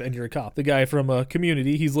Christmas Eve and you're a cop. The guy from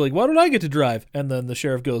Community, he's like, why don't I get to drive? And then the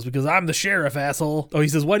sheriff goes, because I'm the sheriff, asshole. Oh, he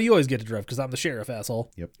says, why do you always get to drive? Because I'm the sheriff,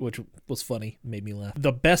 asshole. Yep. Which was funny, made me laugh.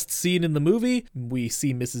 The best scene in the movie, we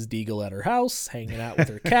see Mrs. Deagle at her house, hanging out with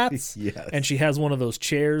her cats. Yes. And she has one of those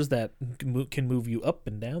chairs that can move you up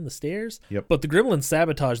and down the stairs. Yep. But the gremlins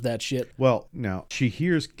sabotage that shit. Well, now she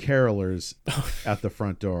hears carolers at the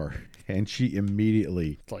front door, and she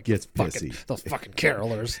immediately Like, gets pissy. Those fucking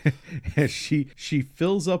carolers. And she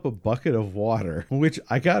fills up a bucket of water, which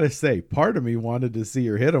I gotta say, part of me wanted to see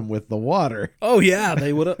her hit him with the water. Oh, yeah,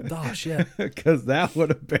 they would have. Oh, shit. Because that would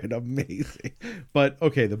have been amazing. But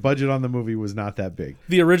okay, the budget on the movie was not that big.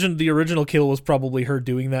 The original kill was probably her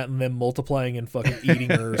doing that and then multiplying and fucking eating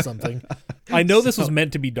her or something. I know this was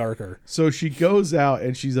meant to be darker. So she goes out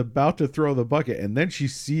and she's about to throw the bucket, and then she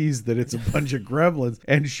sees that it's a bunch of gremlins,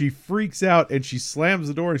 and she freaks out and she slams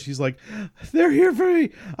the door and she's like, they're here for me.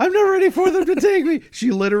 I'm not ready for them to take me.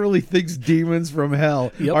 She literally thinks demons from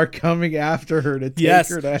hell are coming after her to take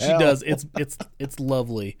her to hell. She does. It's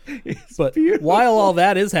lovely. It's but beautiful. while all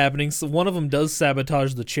that is happening, so one of them does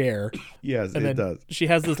sabotage the chair. Yes, And it then does. she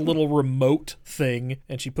has this little remote thing,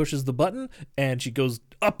 and she pushes the button, and she goes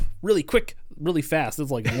up really quick, really fast.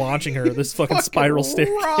 It's like launching her this fucking spiral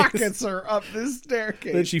staircase. Rockets her up this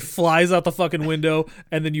staircase. Then she flies out the fucking window,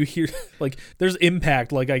 and then you hear like there's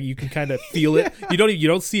impact. Like you can kind of feel it. You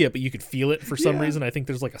don't see it, but you could feel it for some reason. I think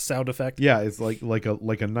there's like a sound effect. Yeah, it's like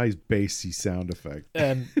a nice bassy sound effect.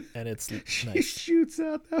 And it's She nice. shoots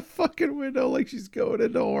out that fucking window like she's going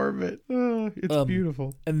into orbit. Oh, it's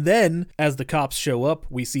beautiful. And then, as the cops show up,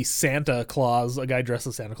 we see Santa Claus, a guy dressed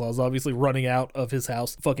as Santa Claus, obviously running out of his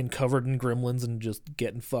house, fucking covered in gremlins and just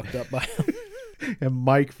getting fucked up by him. And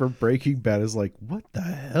Mike from Breaking Bad is like, what the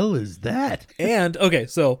hell is that? And okay,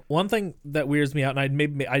 so one thing that weirds me out,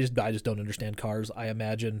 and I just don't understand cars. I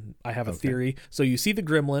imagine I have a theory. So you see the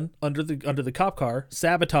gremlin under the cop car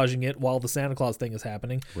sabotaging it while the Santa Claus thing is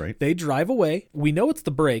happening. Right. They drive away. We know it's the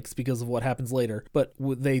brakes because of what happens later, but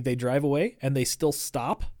they drive away and they still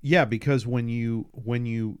stop. Yeah, because when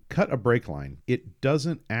you cut a brake line, it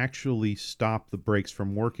doesn't actually stop the brakes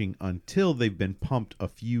from working until they've been pumped a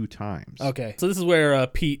few times. Okay, so this is where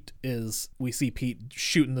we see Pete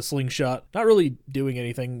shooting the slingshot, not really doing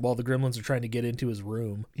anything while the gremlins are trying to get into his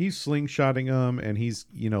room. He's slingshotting them, and he's,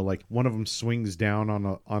 like one of them swings down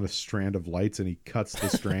on a strand of lights, and he cuts the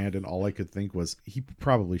strand, and all I could think was he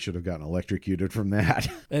probably should have gotten electrocuted from that.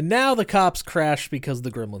 And now the cops crash because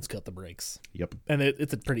the gremlins cut the brakes. Yep. And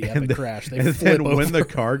it's a pretty epic crash. They And flip then over. when the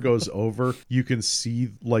car goes over, you can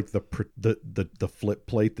see like the flip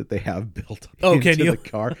plate that they have built Oh, into can you? the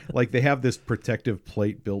car. Like they have this protective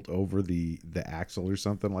plate built over the axle or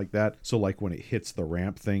something like that. So like when it hits the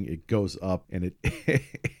ramp thing, it goes up and it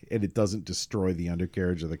and it doesn't destroy the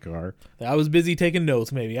undercarriage of the car. I was busy taking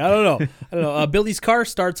notes, maybe. I don't know. Billy's car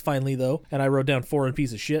starts finally, though, and I wrote down foreign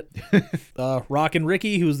piece of shit. Rockin'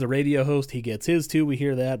 Ricky, who's the radio host, he gets his too. We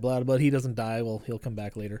hear that, blah, blah, but he doesn't die. Well, he'll come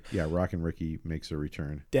back later. Yeah, Rockin' Ricky makes a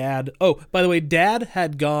return. Dad. Oh, by the way, Dad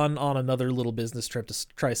had gone on another little business trip to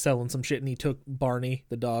try selling some shit, and he took Barney,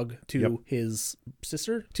 the dog, to his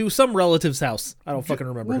sister to some relative's house. I don't fucking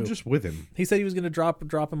remember who. Just with him. He said he was going to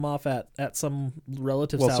drop him off at some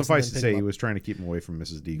relative's house. Well, suffice and to then pick say, him he up. was trying to keep him away from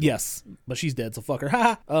Mrs. Deagle. Yes, but she's dead, so fuck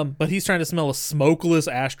her. But he's trying to smell a smokeless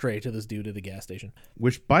ashtray to this dude at the gas station.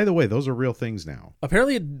 Which, by the way, those are real things now.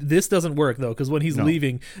 Apparently, this doesn't work though, because when he's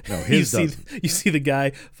leaving, his you see the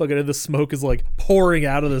guy fucking, and the smoke is like pouring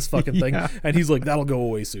out of this fucking thing, Yeah. and he's like, "That'll go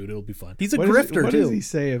away soon. It'll be fine." He's a What grifter what too. does he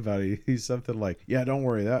say about it? He's something like, "Yeah, don't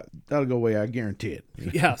worry, that'll go away. I guarantee it."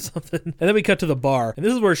 Yeah, something. And then we cut to the bar, and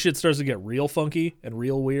this is where shit starts to get real funky and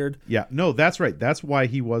real weird. Yeah, no, that's right. That's why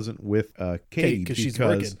he wasn't with Katie, Kate, 'cause because she's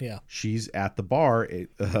working, yeah. she's at the bar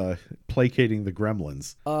placating the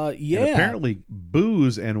gremlins. Yeah. And apparently,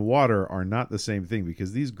 booze and water are not the same thing,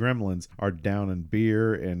 because these gremlins are down in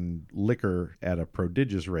beer and liquor at a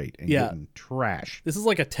prodigious rate and Yeah. getting trash. This is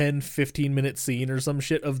like a 10-15 minute scene or some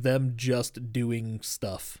shit of them just doing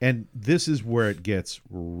stuff. And this is where it gets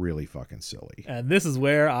really fucking silly. And this is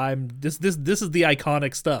where this is the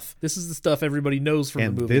iconic stuff. This is the stuff everybody knows from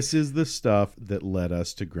And the movie. this is the stuff that led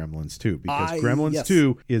us to Gremlins 2, because Gremlins yes.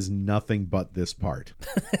 2 is nothing but this part.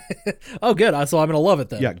 Oh, good. So I'm gonna love it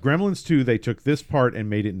then. Yeah, Gremlins 2, they took this part and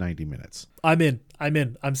made it 90 minutes. I'm in.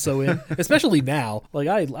 I'm so in. Especially now. Like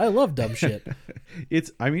I love dumb shit.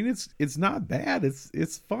 It's not bad.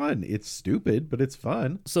 It's fun. It's stupid, but it's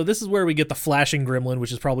fun. So this is where we get the flashing gremlin,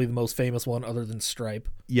 which is probably the most famous one other than Stripe.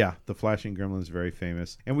 Yeah, the flashing gremlin is very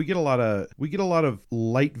famous, and we get a lot of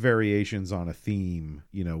light variations on a theme.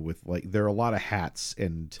 With like there are a lot of hats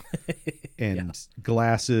and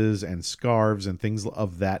glasses and scarves and things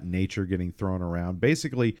of that nature getting thrown around.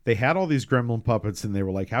 Basically, they had all these gremlin puppets, and they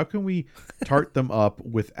were like, "How can we tart them up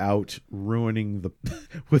without ruining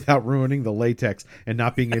the latex and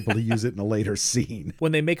not being able to use it in a later scene?"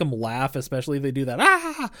 When they make them laugh, especially, they do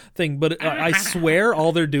that thing. But I swear,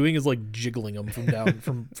 all they're doing is like jiggling them from down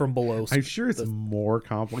from below. I'm sure it's more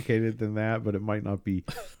complicated than that, but it might not be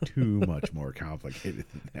too much more complicated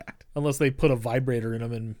than that. Unless they put a vibrator in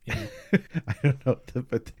them and. I don't know,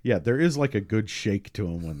 but yeah, there is like a good shake to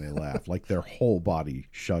them when they laugh, like their whole body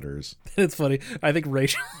shudders. It's funny. I think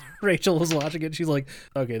Rachel was watching it. She's like,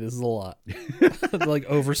 "Okay, this is a lot." Like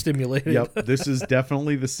overstimulated. Yep, this is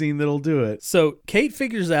definitely the scene that'll do it. So Kate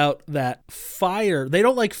figures out that they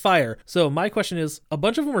don't like fire. So my question is, a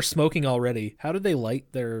bunch of them are smoking already. How did they light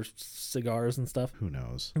their cigars and stuff? Who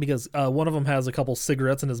knows? Because one of them has a couple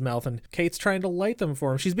cigarettes in his mouth, and Kate's trying to light them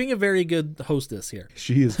for him. She's being a very good hostess here.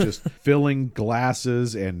 She is just filling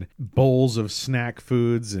glasses and bowls of snack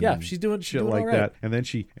foods and she's doing shit all like right. that. And then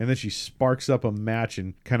she sparks up a match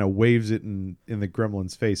and kind of waves it in the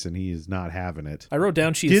gremlin's face, and he is not having it. I wrote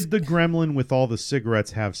down Did the gremlin with all the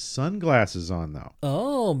cigarettes have sunglasses on though?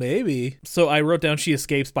 Oh, maybe. So I wrote down she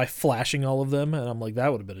escapes by flashing all of them, and I'm like,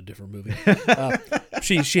 that would have been a different movie.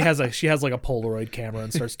 She has like a Polaroid camera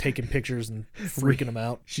and starts taking pictures and freaking them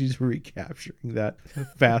out. She's recapturing that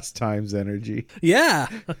Fast Times energy. Yeah.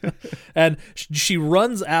 And she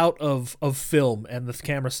runs out of film, and the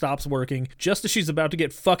camera stops working just as she's about to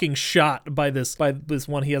get fucking shot by this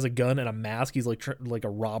one. He has a gun and a mask. He's like a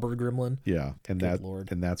robber gremlin. Yeah, and Lord.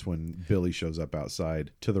 that's when Billy shows up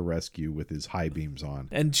outside to the rescue with his high beams on.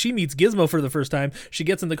 And she meets Gizmo for the first time. She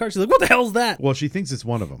gets in the car. She's like, "What the hell's that?" Well, she thinks it's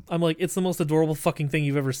one of them. I'm like, "It's the most adorable fucking thing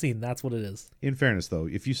you've ever seen." That's what it is. In fairness, though,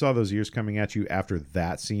 if you saw those ears coming at you after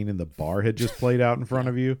that scene in the bar had just played out in front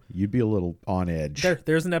of you, you'd be a little on edge.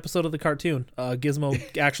 There's an episode of the cartoon.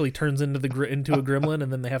 Gizmo actually turns into into a gremlin,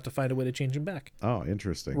 and then they have to find a way to change him back. Oh,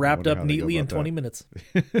 interesting. Wrapped I wonder up how they go neatly in about 20 that. minutes.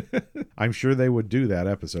 I'm sure they would do that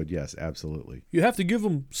episode. Yes, absolutely. You have to give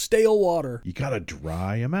them stale water. You gotta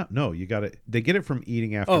dry them out. No, you gotta. They get it from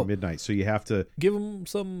eating after midnight, so you have to. Give them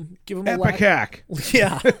a Epicac.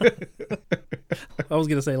 Yeah. I was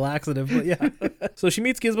going to say laxative, but yeah. So she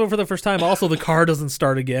meets Gizmo for the first time. Also, the car doesn't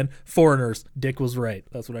start again. Foreigners. Dick was right.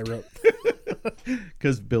 That's what I wrote.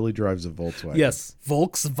 Because Billy drives a Volkswagen. Yes.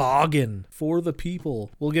 Volkswagen. For the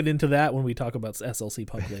people. We'll get into that when we talk about SLC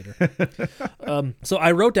Punk later. So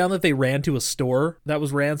I wrote down that they ran to a store that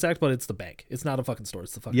was ransacked, but it's the bank. It's not a fucking store.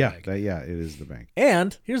 It's the fucking bank. It is the bank.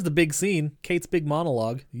 And here's the big scene. Kate's big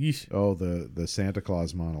monologue. Yeesh. Oh, the Santa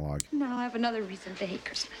Claus monologue. Now I have another reason to hate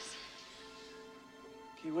Christmas.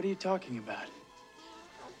 Okay, what are you talking about?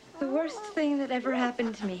 The worst thing that ever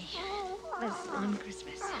happened to me was on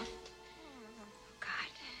Christmas. Oh,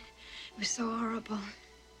 God. It was so horrible.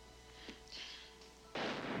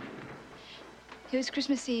 It was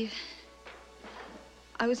Christmas Eve.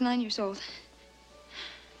 I was 9 years old.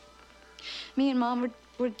 Me and Mom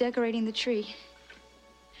were decorating the tree,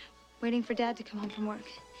 waiting for Dad to come home from work.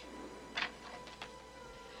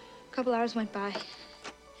 A couple hours went by.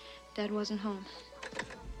 Dad wasn't home.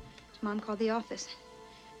 Mom called the office.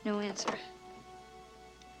 No answer.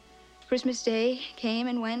 Christmas Day came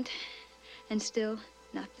and went, and still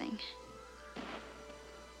nothing.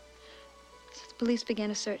 So the police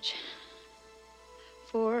began a search.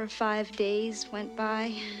 4 or 5 days went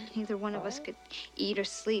by. Neither one of us could eat or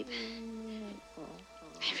sleep.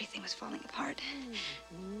 Everything was falling apart.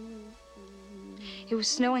 It was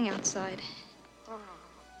snowing outside.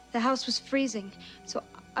 The house was freezing, so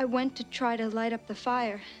I went to try to light up the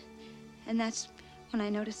fire. And that's when I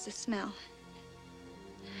noticed the smell.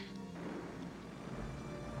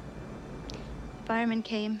 The firemen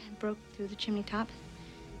came and broke through the chimney top.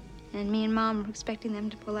 And me and Mom were expecting them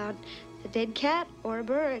to pull out a dead cat or a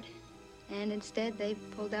bird. And instead, they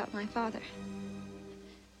pulled out my father.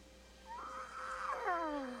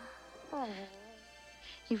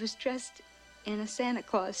 He was dressed in a Santa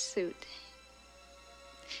Claus suit.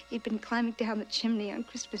 He'd been climbing down the chimney on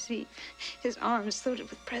Christmas Eve, his arms loaded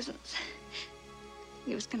with presents.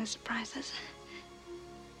 He was gonna surprise us.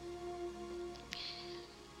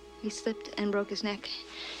 He slipped and broke his neck,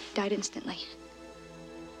 died instantly.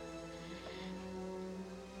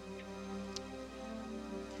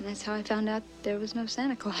 And that's how I found out there was no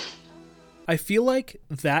Santa Claus. I feel like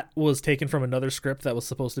that was taken from another script that was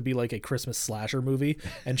supposed to be like a Christmas slasher movie,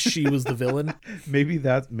 and she was the villain. Maybe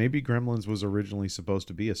Gremlins was originally supposed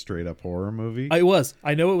to be a straight up horror movie. I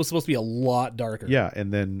know it was supposed to be a lot darker. Yeah,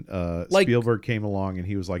 and then Like- Spielberg came along and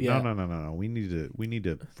he was like, Yeah. no. We need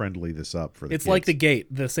to friendly this up for the It's kids. like The Gate.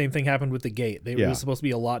 The same thing happened with The Gate. It Yeah. was supposed to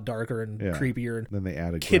be a lot darker and Yeah. creepier. And Then they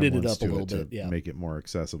added kitted it Gremlins up a to little it to bit, yeah. make it more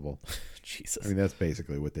accessible. Jesus. I mean, that's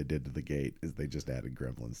basically what they did to The Gate is they just added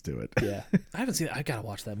Gremlins to it. Yeah. I haven't seen it. I gotta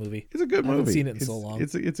watch that movie. It's a good movie. I haven't seen it in It's- so long.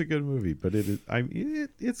 It's a good movie, but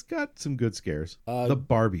it's got some good scares. The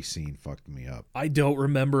Barbie scene fucked me up. I don't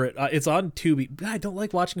remember it. It's on Tubi. I don't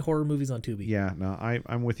like watching horror movies on Tubi. Yeah, no,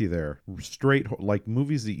 I'm with you there. Straight like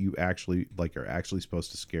movies that you actually like are actually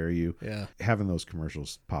supposed to scare you. Yeah. Having those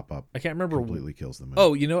commercials pop up I can't remember. completely kills the movie.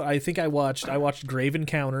 Oh, you know, I think I watched Grave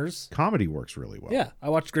Encounters. Comedy works really well. Yeah, I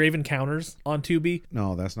watched Grave Encounters on Tubi.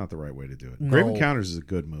 No, that's not the right way to do it. No. Grave Encounters is a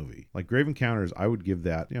good movie. Like Grave Encounters, I would give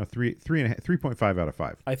that 3.5 out of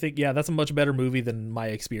 5. I think, yeah, that's a much better movie than my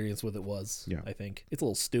experience with it was. Yeah. I think it's a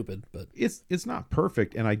little stupid, but It's not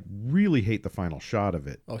perfect, and I really hate the final shot of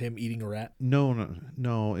it. oh, him eating a rat.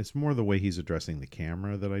 No. It's more the way he's addressing the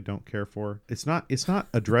camera that I don't care for. It's not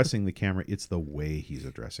addressing the camera. It's the way he's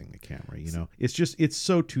addressing the camera. You know, it's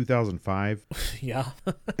so 2005. Yeah.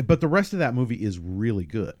 But the rest of that movie is really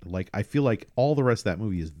good. Like I feel like all the rest of that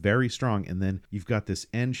movie is very strong, and then you've got this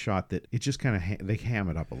end shot that it just kind of they ham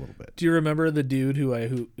it up a little bit. Do you remember the dude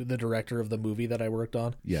who the director of the movie that I worked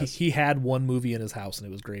on? Yes. He had one movie in his house, and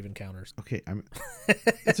it was Grave Encounters. Okay,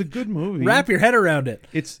 it's a good movie. Wrap your head around it.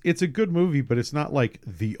 It's a good movie, but it's not like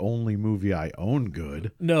the only movie I own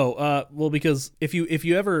good. No, well, because if you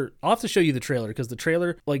ever, I'll have to show you the trailer, because the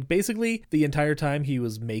trailer, like, basically the entire time he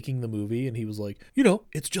was making the movie, and he was like,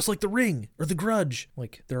 it's just like The Ring or The Grudge.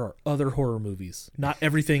 Like, there are other horror movies. Not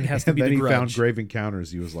everything has to And be then The he Grudge. found Grave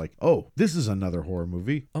Encounters. He was like, "Oh, this is another horror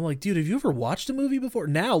movie." I'm like, dude, have you ever watched a movie before?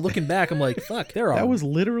 Now, looking back, I'm like, fuck, there are. That was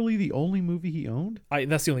literally the only movie he owned.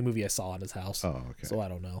 That's the only movie I saw in his house. Oh, okay. So I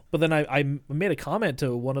don't know. But then I made a comment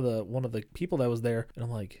to one of the people that was there, and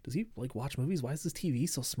I'm like, does he like watch movies? Why is this TV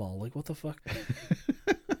so small? Like, what the fuck?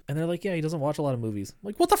 And they're like, yeah, he doesn't watch a lot of movies. I'm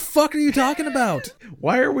like, what the fuck are you talking about?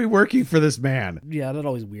 Why are we working for this man? Yeah, that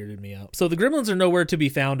always weirded me out. So the Gremlins are nowhere to be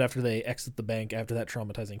found after they exit the bank after that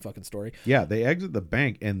traumatizing fucking story. Yeah, they exit the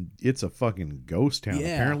bank and it's a fucking ghost town.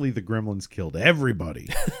 Yeah. Apparently the Gremlins killed everybody.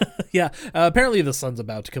 Yeah, apparently the sun's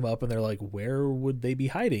about to come up, and they're like, where would they be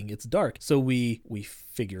hiding? It's dark. So we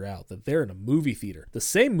figure out that they're in a movie theater, the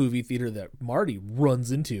same movie theater that Marty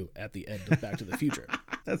runs into at the end of Back to the Future.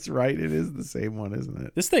 That's right. It is the same one, isn't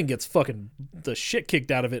it? This thing gets fucking the shit kicked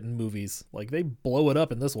out of it in movies. Like, they blow it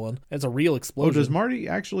up in this one. It's a real Oh, explosion. does Marty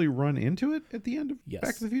actually run into it at the end of Yes.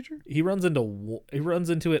 Back to the Future? He runs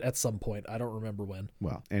into it at some point. I don't remember when.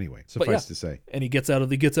 Well, anyway, But suffice yeah. to say. And he gets out of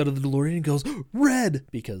the DeLorean and goes, red,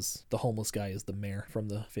 because the homeless guy is the mayor from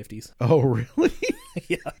the 50s. Oh, really?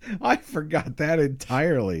 Yeah. I forgot that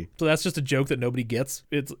entirely. So that's just a joke that nobody gets.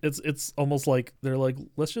 It's almost like they're like,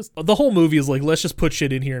 the whole movie is like, let's just put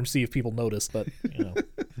shit in here and see if people notice. But,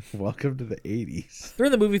 Welcome to the 80s. They're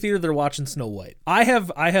in the movie theater. They're watching Snow White. I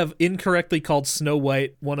have incorrectly called Snow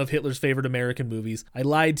White one of Hitler's favorite American movies. I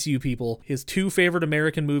lied to you people. His two favorite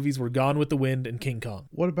American movies were Gone with the Wind and King Kong.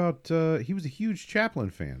 What about, he was a huge Chaplin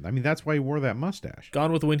fan. I mean, that's why he wore that mustache.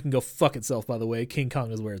 Gone with the Wind can go fuck itself, by the way. King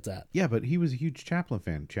Kong is where it's at. Yeah, but he was a huge Chaplin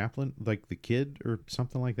fan. Chaplin, like The Kid or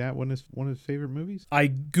something like that, wasn't one of his favorite movies? I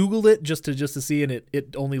Googled it just to see, and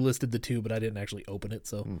it only listed the two, but I didn't actually open it,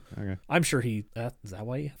 so Okay. I'm sure is that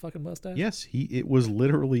why he had a fucking mustache? Yes, it was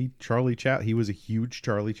literally Charlie Chaplin. He was a huge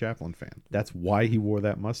Charlie Chaplin fan. That's why he wore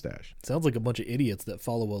that mustache. Sounds like a bunch of idiots that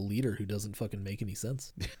follow a leader who doesn't fucking make any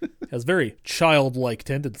sense. Has very childlike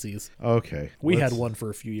tendencies. Okay. We had one for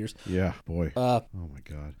a few years. Yeah, boy. Oh my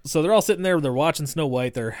God. So they're all sitting there, they're watching Snow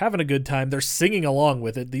White, they're having a good time, they're singing along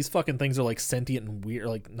with it. These fucking things are like sentient and weird,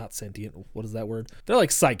 like not sentient, what is that word? They're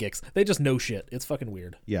like psychics. They just know shit. It's fucking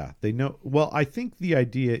weird. Yeah, they know. Well, I think the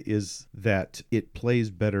idea is that it plays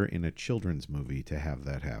better in a children's movie to have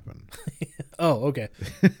that happen. Oh, okay.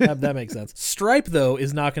 That makes sense. Stripe, though,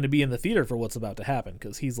 is not going to be in the theater for what's about to happen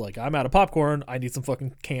because he's like, I'm out of popcorn. I need some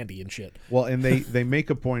fucking candy and shit. Well, and they make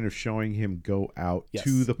a point of showing him go out Yes.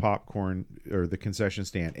 to the popcorn or the concession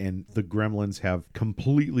stand, and the gremlins have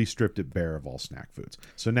completely stripped it bare of all snack foods.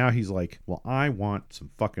 So now he's like, well, I want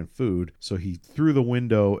some fucking food. So he, through the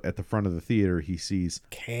window at the front of the theater, he sees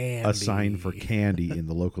Candy. a sign for candy in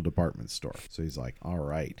the local department store. So he's like, all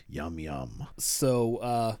right, yum, yum.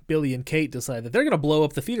 So Billy and Kate decide that they're going to blow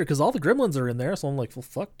up the theater because all the gremlins are in there. So I'm like, well,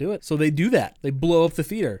 fuck, do it. So they do that. They blow up the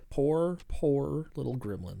theater. Poor little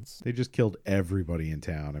gremlins. They just killed everybody in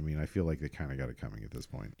town. I mean, I feel like they kind of got it coming at this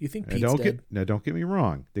point. Do you think And Pete's dead? don't get me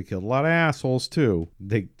wrong. They killed a lot of assholes too.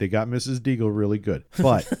 They got Mrs. Deagle really good.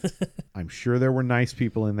 But I'm sure there were nice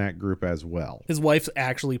people in that group as well. His wife's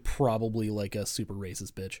actually probably like a super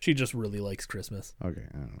racist bitch. She just really likes Christmas. Okay,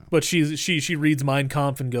 I don't know. But she reads Mein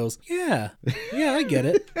Kampf and goes, yeah, I get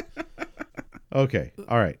it. Okay,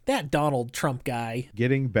 all right. That Donald Trump guy.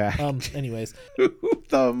 Getting back Anyways, to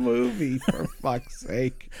the movie, for fuck's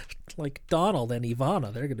sake. like Donald and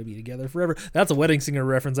Ivana, they're going to be together forever. That's a Wedding Singer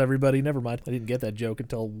reference, everybody. Never mind. I didn't get that joke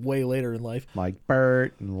until way later in life. Like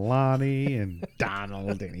Bert and Lonnie and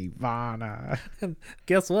Donald and Ivana. And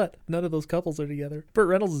guess what? None of those couples are together. Burt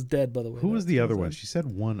Reynolds is dead, by the way. Who was the That's other sad. one? She said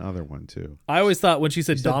one other one too. I always thought when she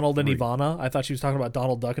said said Donald and 3. Ivana, I thought she was talking about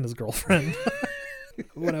Donald Duck and his girlfriend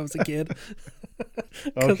when I was a kid.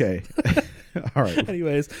 Okay. All right.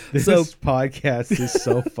 Anyways, This so podcast is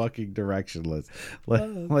so fucking directionless.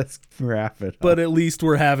 Let's wrap it up. but at least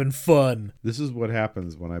we're having fun. This is what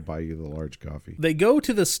happens when I buy you the large coffee. They go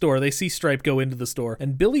to the store. They see Stripe go into the store,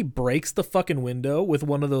 and Billy breaks the fucking window with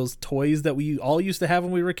one of those toys that we all used to have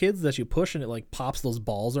when we were kids that you push and it like pops those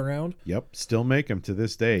balls around. Yep, still make them to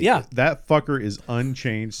this day. Yeah. That fucker is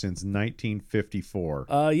unchanged since 1954.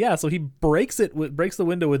 Yeah, so he breaks the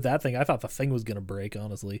window with that thing. I thought the thing was gonna break,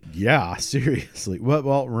 honestly. Yeah, seriously.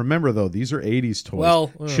 Well, remember though, these are 80s toys.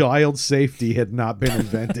 Well, child safety had not been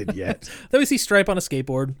invented yet. Then we see Stripe on a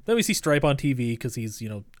skateboard. Then we see Stripe on TV because he's,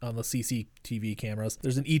 on the CCTV cameras.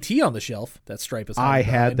 There's an ET on the shelf that Stripe is hiding I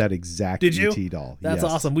had behind. that exact Did you? ET doll. That's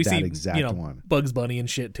Yes, awesome. We that see, exact one. Bugs Bunny and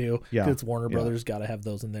shit too. Yeah. 'Cause it's Warner Yeah. Brothers, got to have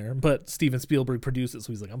those in there. But Steven Spielberg produced it,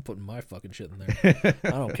 so he's like, I'm putting my fucking shit in there. I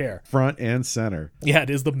don't care. Front and center. Yeah, it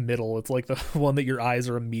is the middle. It's like the one that your eyes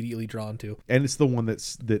are immediately drawn to. And it's the one that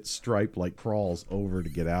Stripe like crawls over to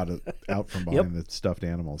get out from behind the stuffed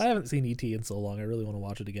animals. I haven't seen ET in so long. I really want to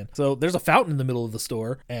watch it again. So there's a fountain in the middle of the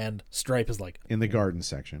store, and Stripe is like In the garden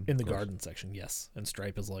section. in the of course. garden section, yes. And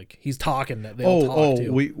Stripe is like he's talking. They all talk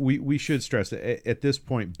too. we should stress that at this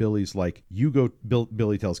point Billy's like, you go.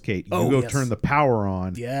 Billy tells Kate, you Oh, go yes. turn the power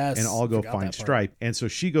on, Yes, and I'll go forgot find that part. Stripe. And so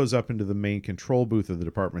she goes up into the main control booth of the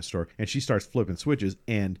department store, and she starts flipping switches,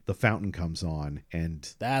 and the fountain comes on,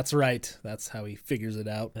 and That's right. That's how he figures it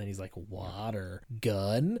out. And he's like, water,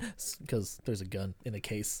 gun? Because there's a gun in a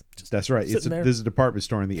case. Just that's right. sitting there. This is a department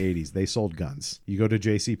store in the 80s. They sold guns. You go to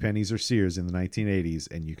J.C. Penney's or Sears in the 1980s,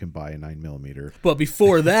 and you can buy a 9mm. But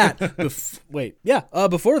before that,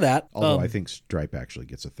 before that, Although I think Stripe actually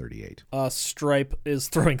gets a 38. Stripe is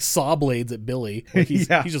throwing saw blades at Billy. Like he's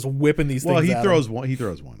just whipping these Well, things he at throws him. one. He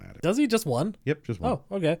throws one at it. Does he just one? Yep, just one.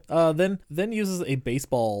 Oh, okay. Then uses a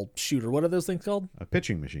baseball shooter. What are those things called? A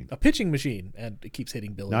pitching machine. A pitching machine, and it keeps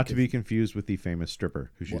hitting Billy. Not to 'cause- be confused confused with the famous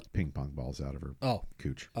stripper who shoots ping pong balls out of her Oh,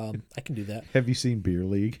 cooch. I can do that. Have you seen Beer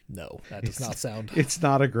League? No, that does not sound. It's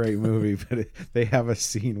not a great movie, but they have a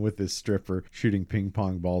scene with this stripper shooting ping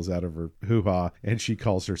pong balls out of her hoo-ha, and she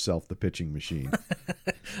calls herself the pitching machine.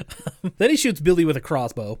 Then he shoots Billy with a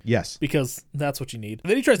crossbow. Yes. Because that's what you need.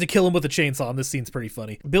 Then he tries to kill him with a chainsaw, and this scene's pretty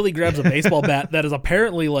funny. Billy grabs a baseball bat that is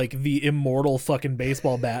apparently like the immortal fucking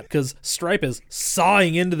baseball bat, because Stripe is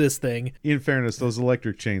sawing into this thing. In fairness, those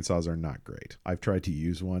electric chainsaws are not great. I've tried to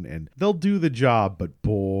use one, and they'll do the job, but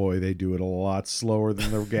boy, they do it a lot slower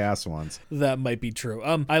than the gas ones. That might be true.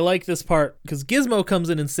 I like this part because Gizmo comes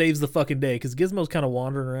in and saves the fucking day, because Gizmo's kind of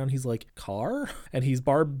wandering around. He's like, car? And he's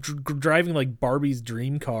driving like Barbie's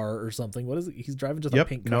dream car or something. What is it? He's driving just a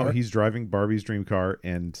pink car? No, he's driving Barbie's dream car,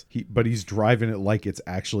 but he's driving it like it's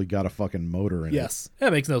actually got a fucking motor in it. Yes.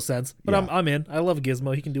 That makes no sense. But Yeah. I'm in. I love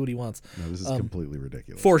Gizmo. He can do what he wants. No, this is completely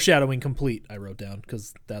ridiculous. Foreshadowing complete, I wrote down,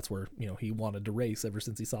 because that's where, he wanted to race ever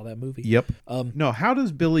since he saw that movie. Yep. No, how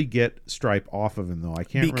does Billy get Stripe off of him, though? I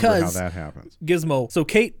can't remember how Because that happens. Gizmo, so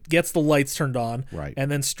Kate gets the lights turned on, Right.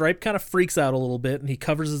 And then Stripe kind of freaks out a little bit, and he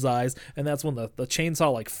covers his eyes, and that's when the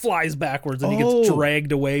chainsaw like flies backwards, and he gets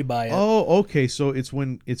dragged away by it. Oh, okay. So it's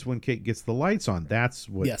when Kate gets the lights on. That's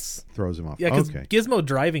what Yes. throws him off. Yeah, because okay. Gizmo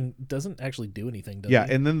driving doesn't actually do anything, does Yeah,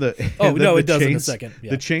 he? and then the it does in a second.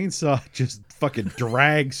 Yeah. The chainsaw just fucking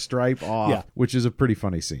drags Stripe off, Yeah. which is a pretty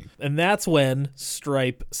funny scene. And that's when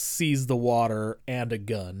Stripe sees the water and a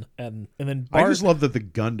gun, and then I Bart, just love that the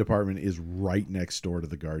gun department is right next door to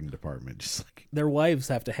the garden department. Just like, their wives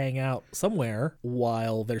have to hang out somewhere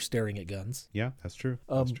while they're staring at guns. yeah, that's true.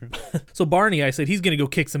 That's true. So Barney, I said he's gonna go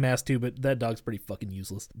kick some ass too, but that dog's pretty fucking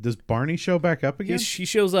useless. Does Barney show back up again? She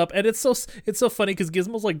shows up, and it's so funny because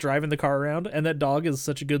Gizmo's like driving the car around, and that dog is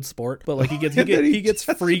such a good sport. But like he gets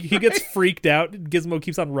freaked out. Gizmo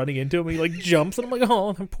keeps on running into him, and he like jumps, and I'm like,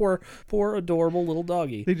 oh, poor adorable little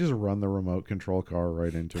doggy. They just run the remote control car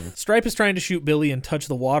right into him. Stripe is trying to shoot Billy and touch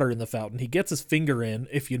the water in the fountain. He gets his finger in,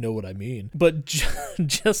 if you know what I mean. But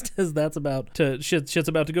just as that's about to shit's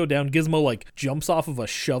about to go down, Gizmo like jumps off of a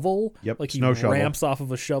shovel. Yep, like he snow shovel. ramps off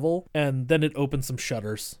of a shovel, and then it opens some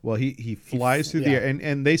shutters. Well, he flies through the yeah. air,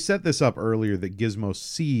 and they set this up earlier that Gizmo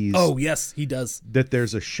sees. Oh yes, he does. That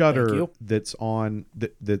there's a Thank shutter you. that's on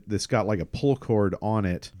that's got like a pull cord on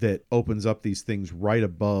it that opens up these things right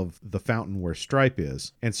above the fountain where Stripe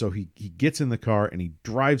is. And so he gets in the car and he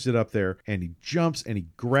drives it up there and he jumps and he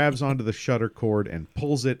grabs onto the shutter cord and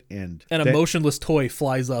pulls it and And a motionless toy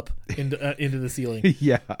flies up into the ceiling,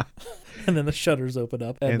 yeah. and then the shutters open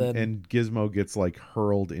up, and then And Gizmo gets like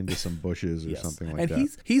hurled into some bushes or yes. something like and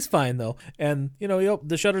that. he's fine though, and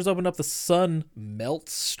the shutters open up, the sun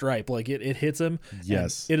melts Stripe, like it hits him.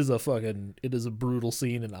 Yes. and it is a brutal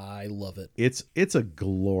scene, and I love it. It's a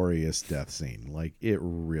glorious death scene. Like it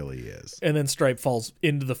really is. And then Stripe falls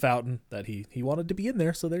into the fountain that he wanted to be in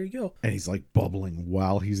there, so there you go. And he's like bubbling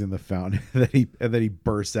while he's in the fountain. and then he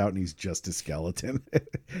bursts out and he's just a skeleton.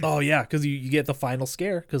 Oh yeah, because you get the final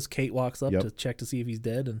scare because Kate walks up Yep. to check to see if he's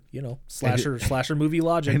dead, and slasher movie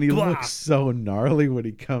logic. And he Blah! looks so gnarly when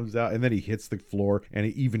he comes out, and then he hits the floor, and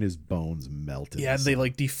even his bones melt. Yeah, and they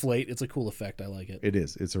like deflate. It's a cool effect. I like it. It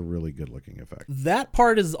is. It's a really good looking effect. That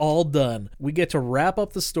part is all done. We get to wrap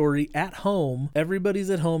up the story at home. Everybody's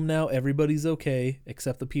at home now. Everybody's okay,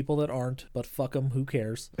 except the people that aren't. But fuck them. Who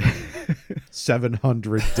cares?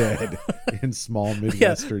 700 dead in small Yeah,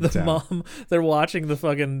 Midwestern the town. mom. They're watching the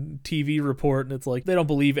fucking TV report, and it's like they don't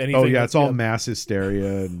believe anything. Oh yeah, it's all yeah, mass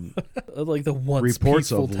hysteria and like the once reports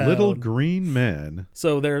peaceful of town. little green men.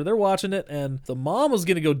 So they're watching it, and the mom was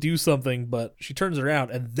gonna go do something, but she turns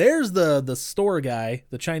around, and there's the store guy,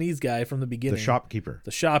 the Chinese guy from the beginning, The shopkeeper.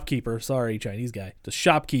 the shopkeeper. Sorry, Chinese guy, the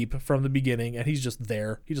shopkeep from the beginning, and he's just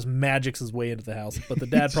there. He just magics his way into the house, but the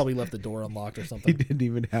dad probably left the door unlocked or He something. didn't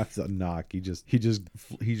even have to knock. He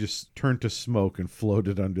just turned to smoke and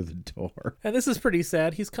floated under the door. And this is pretty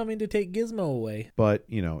sad. He's coming to take Gizmo away. But,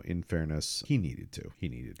 in fairness, he needed to.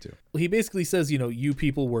 He basically says, you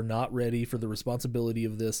people were not ready for the responsibility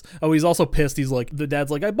of this. Oh, he's also pissed. He's like, the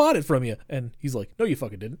dad's like, I bought it from you. And he's like, no, you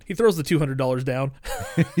fucking didn't. He throws the $200 down.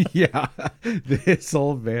 Yeah. This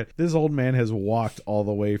old man has walked all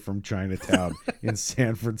the way from Chinatown in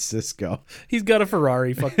San Francisco. He's got a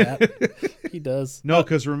Ferrari. Fuck that. He does. No,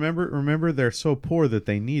 because remember they're so poor that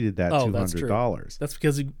they needed that Oh, that's true. $200.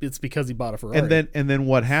 That's because he bought a Ferrari. And then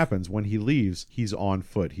what happens when he leaves? He's on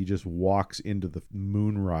foot. He just just walks into the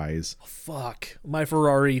moonrise. Fuck. My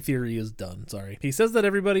Ferrari theory is done. Sorry. He says that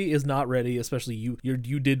everybody is not ready, especially you.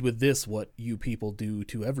 You did with this what you people do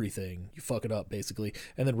to everything. You fuck it up, basically.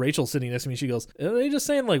 And then Rachel's sitting next to me. She goes, are they just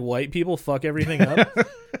saying like white people fuck everything up?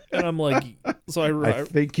 And I'm like, so I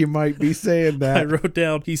think you might be saying that. I wrote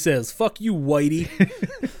down, he says, fuck you, whitey.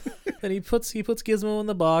 And he puts Gizmo in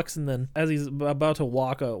the box, and then as he's about to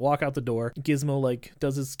walk out the door, Gizmo like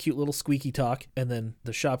does his cute little squeaky talk, and then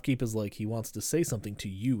the shopkeeper's like, he wants to say something to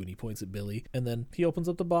you, and he points at Billy, and then he opens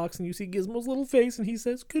up the box, and you see Gizmo's little face, and he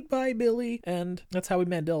says, goodbye, Billy, and that's Howie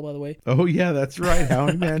Mandel, by the way. Oh yeah, that's right.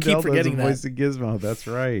 Howie Mandel does the voice of Gizmo. That's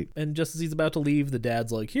right. And just as he's about to leave, the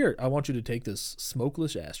dad's like, here, I want you to take this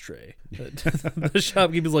smokeless ashtray. The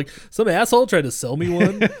shopkeeper's like, some asshole tried to sell me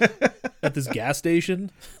one at this gas station.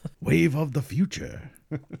 Wave of the future.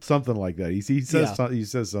 Something like that. He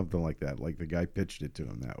says something like that, like the guy pitched it to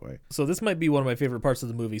him that way. So this might be one of my favorite parts of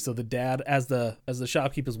the movie. So the dad, as the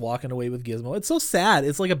shopkeeper's walking away with Gizmo, it's so sad.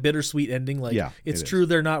 It's like a bittersweet ending. Like, yeah, it's true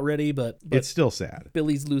they're not ready, but it's still sad.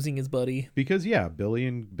 Billy's losing his buddy because Billy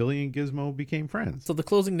and Gizmo became friends. So the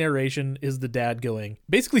closing narration is the dad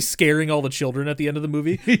basically scaring all the children at the end of the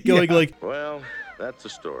movie, going like, "Well, that's the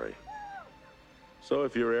story. So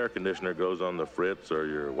if your air conditioner goes on the fritz, or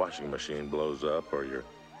your washing machine blows up, or your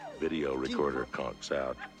video recorder conks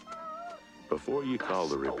out, before you call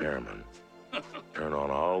the repairman, turn on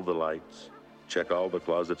all the lights, check all the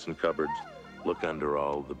closets and cupboards, look under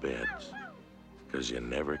all the beds, because you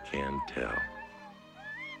never can tell.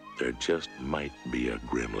 There just might be a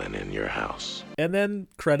gremlin in your house." And then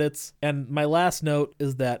credits. And my last note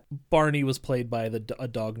is that Barney was played by a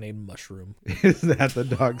dog named Mushroom. Is that the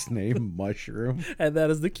dog's name, Mushroom? And that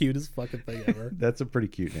is the cutest fucking thing ever. That's a pretty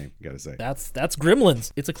cute name, gotta say. That's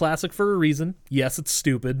Gremlins. It's a classic for a reason. Yes, it's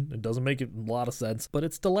stupid. It doesn't make a lot of sense, but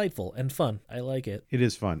it's delightful and fun. I like it. It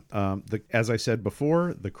is fun. As I said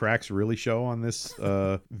before, the cracks really show on this.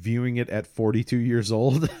 Viewing it at 42 years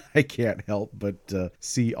old, I can't help but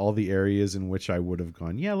see all the areas in which I would have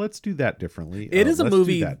gone, yeah, let's do that differently. It is a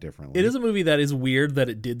movie that differently. It is a movie that is weird that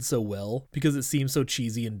it did so well because it seems so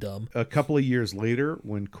cheesy and dumb. A couple of years later,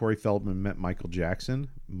 when Corey Feldman met Michael Jackson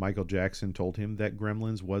told him that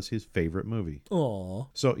Gremlins was his favorite movie. Aww.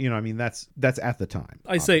 So, that's at the time.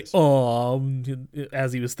 I say, aww,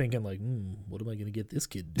 as he was thinking like, what am I going to get this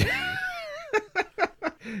kid to do?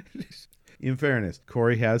 In fairness,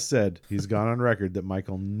 Corey has said, he's gone on record, that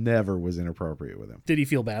Michael never was inappropriate with him. Did he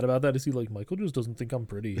feel bad about that? Is he like, Michael just doesn't think I'm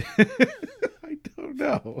pretty? I don't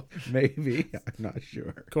know. Maybe. I'm not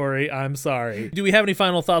sure. Corey, I'm sorry. Do we have any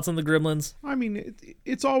final thoughts on the Gremlins? I mean,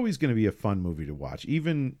 it's always going to be a fun movie to watch.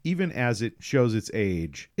 Even as it shows its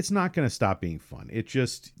age, it's not going to stop being fun. It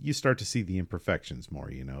just, you start to see the imperfections more,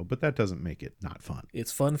 but that doesn't make it not fun.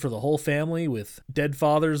 It's fun for the whole family with dead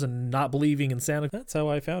fathers and not believing in Santa. That's how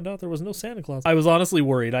I found out there was no Santa Claus. I was honestly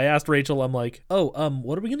worried. I asked Rachel, I'm like, what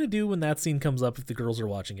are we going to do when that scene comes up if the girls are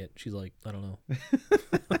watching it? She's like, I don't know.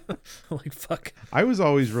 I'm like, fuck. I was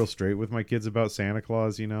always real straight with my kids about Santa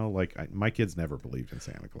Claus, my kids never believed in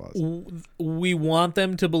Santa Claus. We want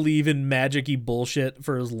them to believe in magic-y bullshit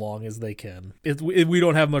for as long as they can. We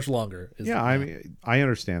don't have much longer. I mean, I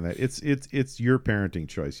understand that. It's your parenting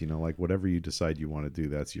choice, whatever you decide you want to do,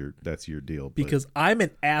 that's your deal. Because I'm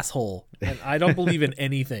an asshole and I don't believe in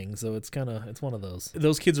anything, so it's one of those.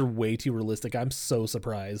 Those kids are way too realistic. I'm so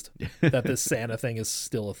surprised that this Santa thing is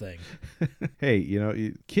still a thing.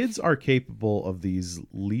 Hey, kids are capable of these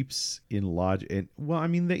leaps in logic. And,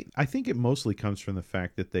 I think it mostly comes from the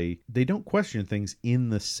fact that they don't question things in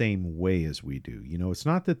the same way as we do. It's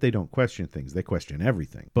not that they don't question things. They question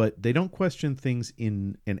everything. But they don't question things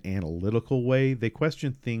in an analytical way. They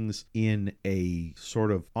question things in a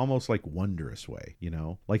sort of almost like wondrous way,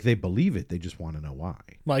 Like they believe it. They just want to know why.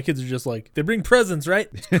 My kids are just like, they bring presents, right?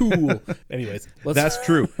 It's cool. Anyways. That's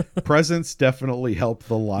true. Presents definitely help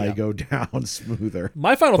the lie go down smoother.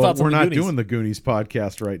 My final thoughts on the Goonies. We're not doing the Goonies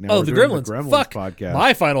podcast right now. Oh, the Gremlins. Fuck. Podcast.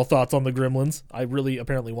 My final thoughts on the Gremlins. I really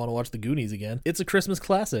apparently want to watch the Goonies again. It's a Christmas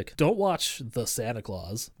classic. Don't watch the Santa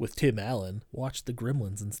Claus with Tim Allen. Watch the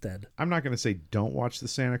Gremlins instead. I'm not going to say don't watch the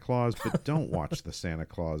Santa Claus, but don't watch the Santa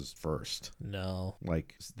Claus first. No.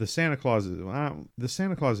 Like the Santa Claus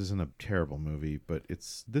isn't a terrible movie, but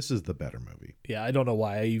this is the better movie. Yeah, I don't know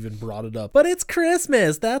why I even brought it up, but it's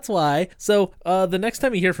Christmas. That's why. So the next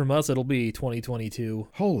time you hear from us, it'll be 2022.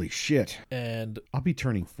 Holy shit. And I'll be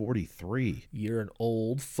turning 43. You're an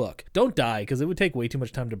old fuck. Don't die, because it would take way too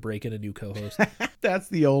much time to break in a new co-host. That's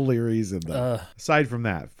the only reason, though. Aside from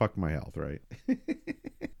that, fuck my health, right?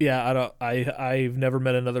 Yeah, I've never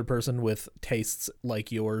met another person with tastes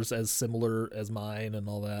like yours, as similar as mine and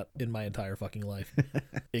all that in my entire fucking life.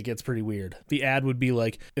 It gets pretty weird. The ad would be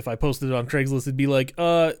like, if I posted it on Craigslist, it'd be like,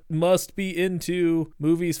 must be into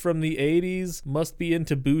movies from the 80s, must be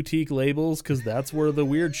into boutique labels, because that's where the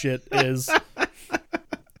weird shit is.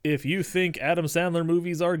 If you think Adam Sandler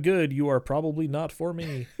movies are good, you are probably not for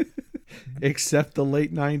me. Except the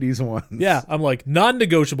late 90s ones. Yeah, I'm like,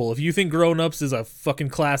 non-negotiable. If you think Grown Ups is a fucking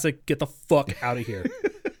classic, get the fuck out of here.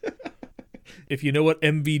 If you know what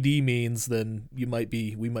MVD means, then we might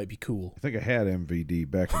be cool. I think I had MVD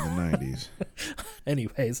back in the 90s.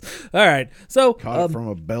 Anyways, all right. So Caught it from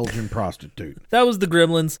a Belgian prostitute. that was The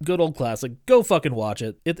Gremlins. Good old classic. Go fucking watch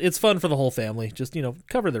it. It's fun for the whole family. Just,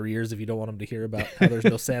 cover their ears if you don't want them to hear about how there's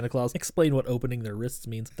no Santa Claus. Explain what opening their wrists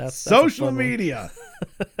means. That's Social a fun one. media.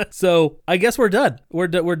 So I guess we're done. We're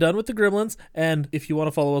done with The Gremlins. And if you want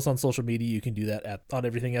to follow us on social media, you can do that on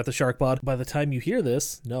everything at the Shark Pod. By the time you hear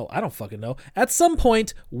this, no, I don't fucking know. At some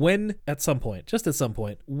point, just at some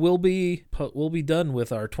point, we'll be done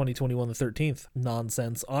with our 2021 the 13th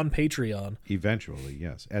nonsense on Patreon. Eventually,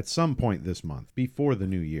 yes. At some point this month, before the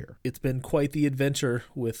new year. It's been quite the adventure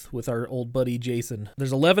with our old buddy Jason.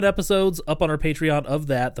 There's 11 episodes up on our Patreon of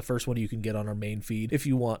that. The first one you can get on our main feed. If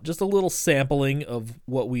you want just a little sampling of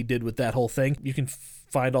what we did with that whole thing, you can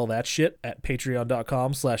find all that shit at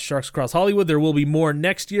patreon.com/sharksacrosshollywood. There will be more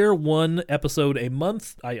next year, 1 episode a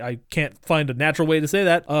month. I can't find a natural way to say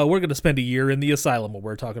that. We're going to spend a year in the asylum where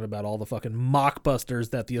we're talking about all the fucking mockbusters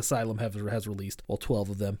that the asylum has released. Well, 12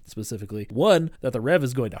 of them specifically. One that the Rev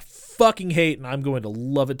is going to fucking hate, and I'm going to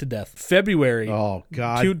love it to death. February. Oh,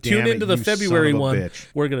 God Tune damn it, into the you February son of a one. bitch.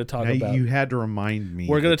 We're going to talk Now, about... You had to remind me.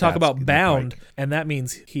 We're going to talk that's about in the Bound, pike. and that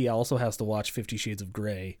means he also has to watch 50 Shades of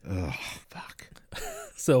Grey. Ugh, fuck.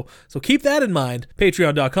 So keep that in mind.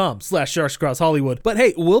 Patreon.com/SharksAcrossHollywood. But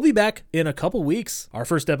hey, we'll be back in a couple weeks. Our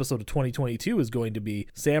first episode of 2022 is going to be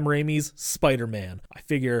Sam Raimi's Spider-Man. I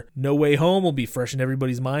figure No Way Home will be fresh in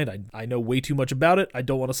everybody's mind. I know way too much about it. I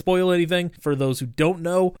don't want to spoil anything for those who don't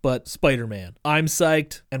know, but Spider-Man. I'm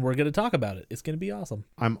psyched, and we're going to talk about it. It's going to be awesome.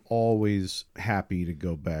 I'm always happy to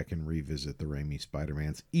go back and revisit the Raimi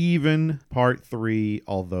Spider-Mans, even Part 3,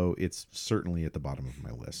 although it's certainly at the bottom of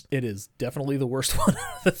my list. It is definitely the worst one out of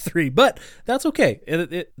the 3, but that's okay.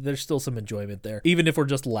 There's still some enjoyment there, even if we're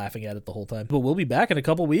just laughing at it the whole time. But we'll be back in a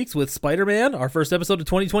couple weeks with Spider-Man, our first episode of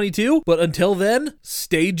 2022. But until then,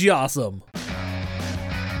 stay jawsome.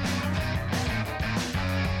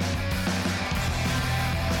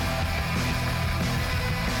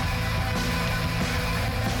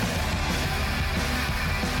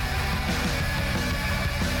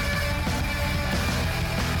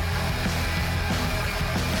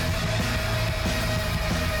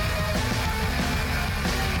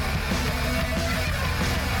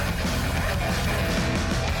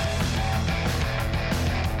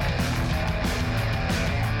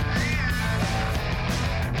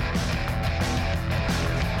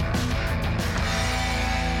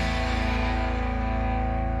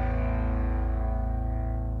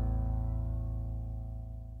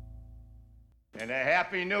 And a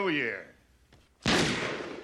Happy New Year.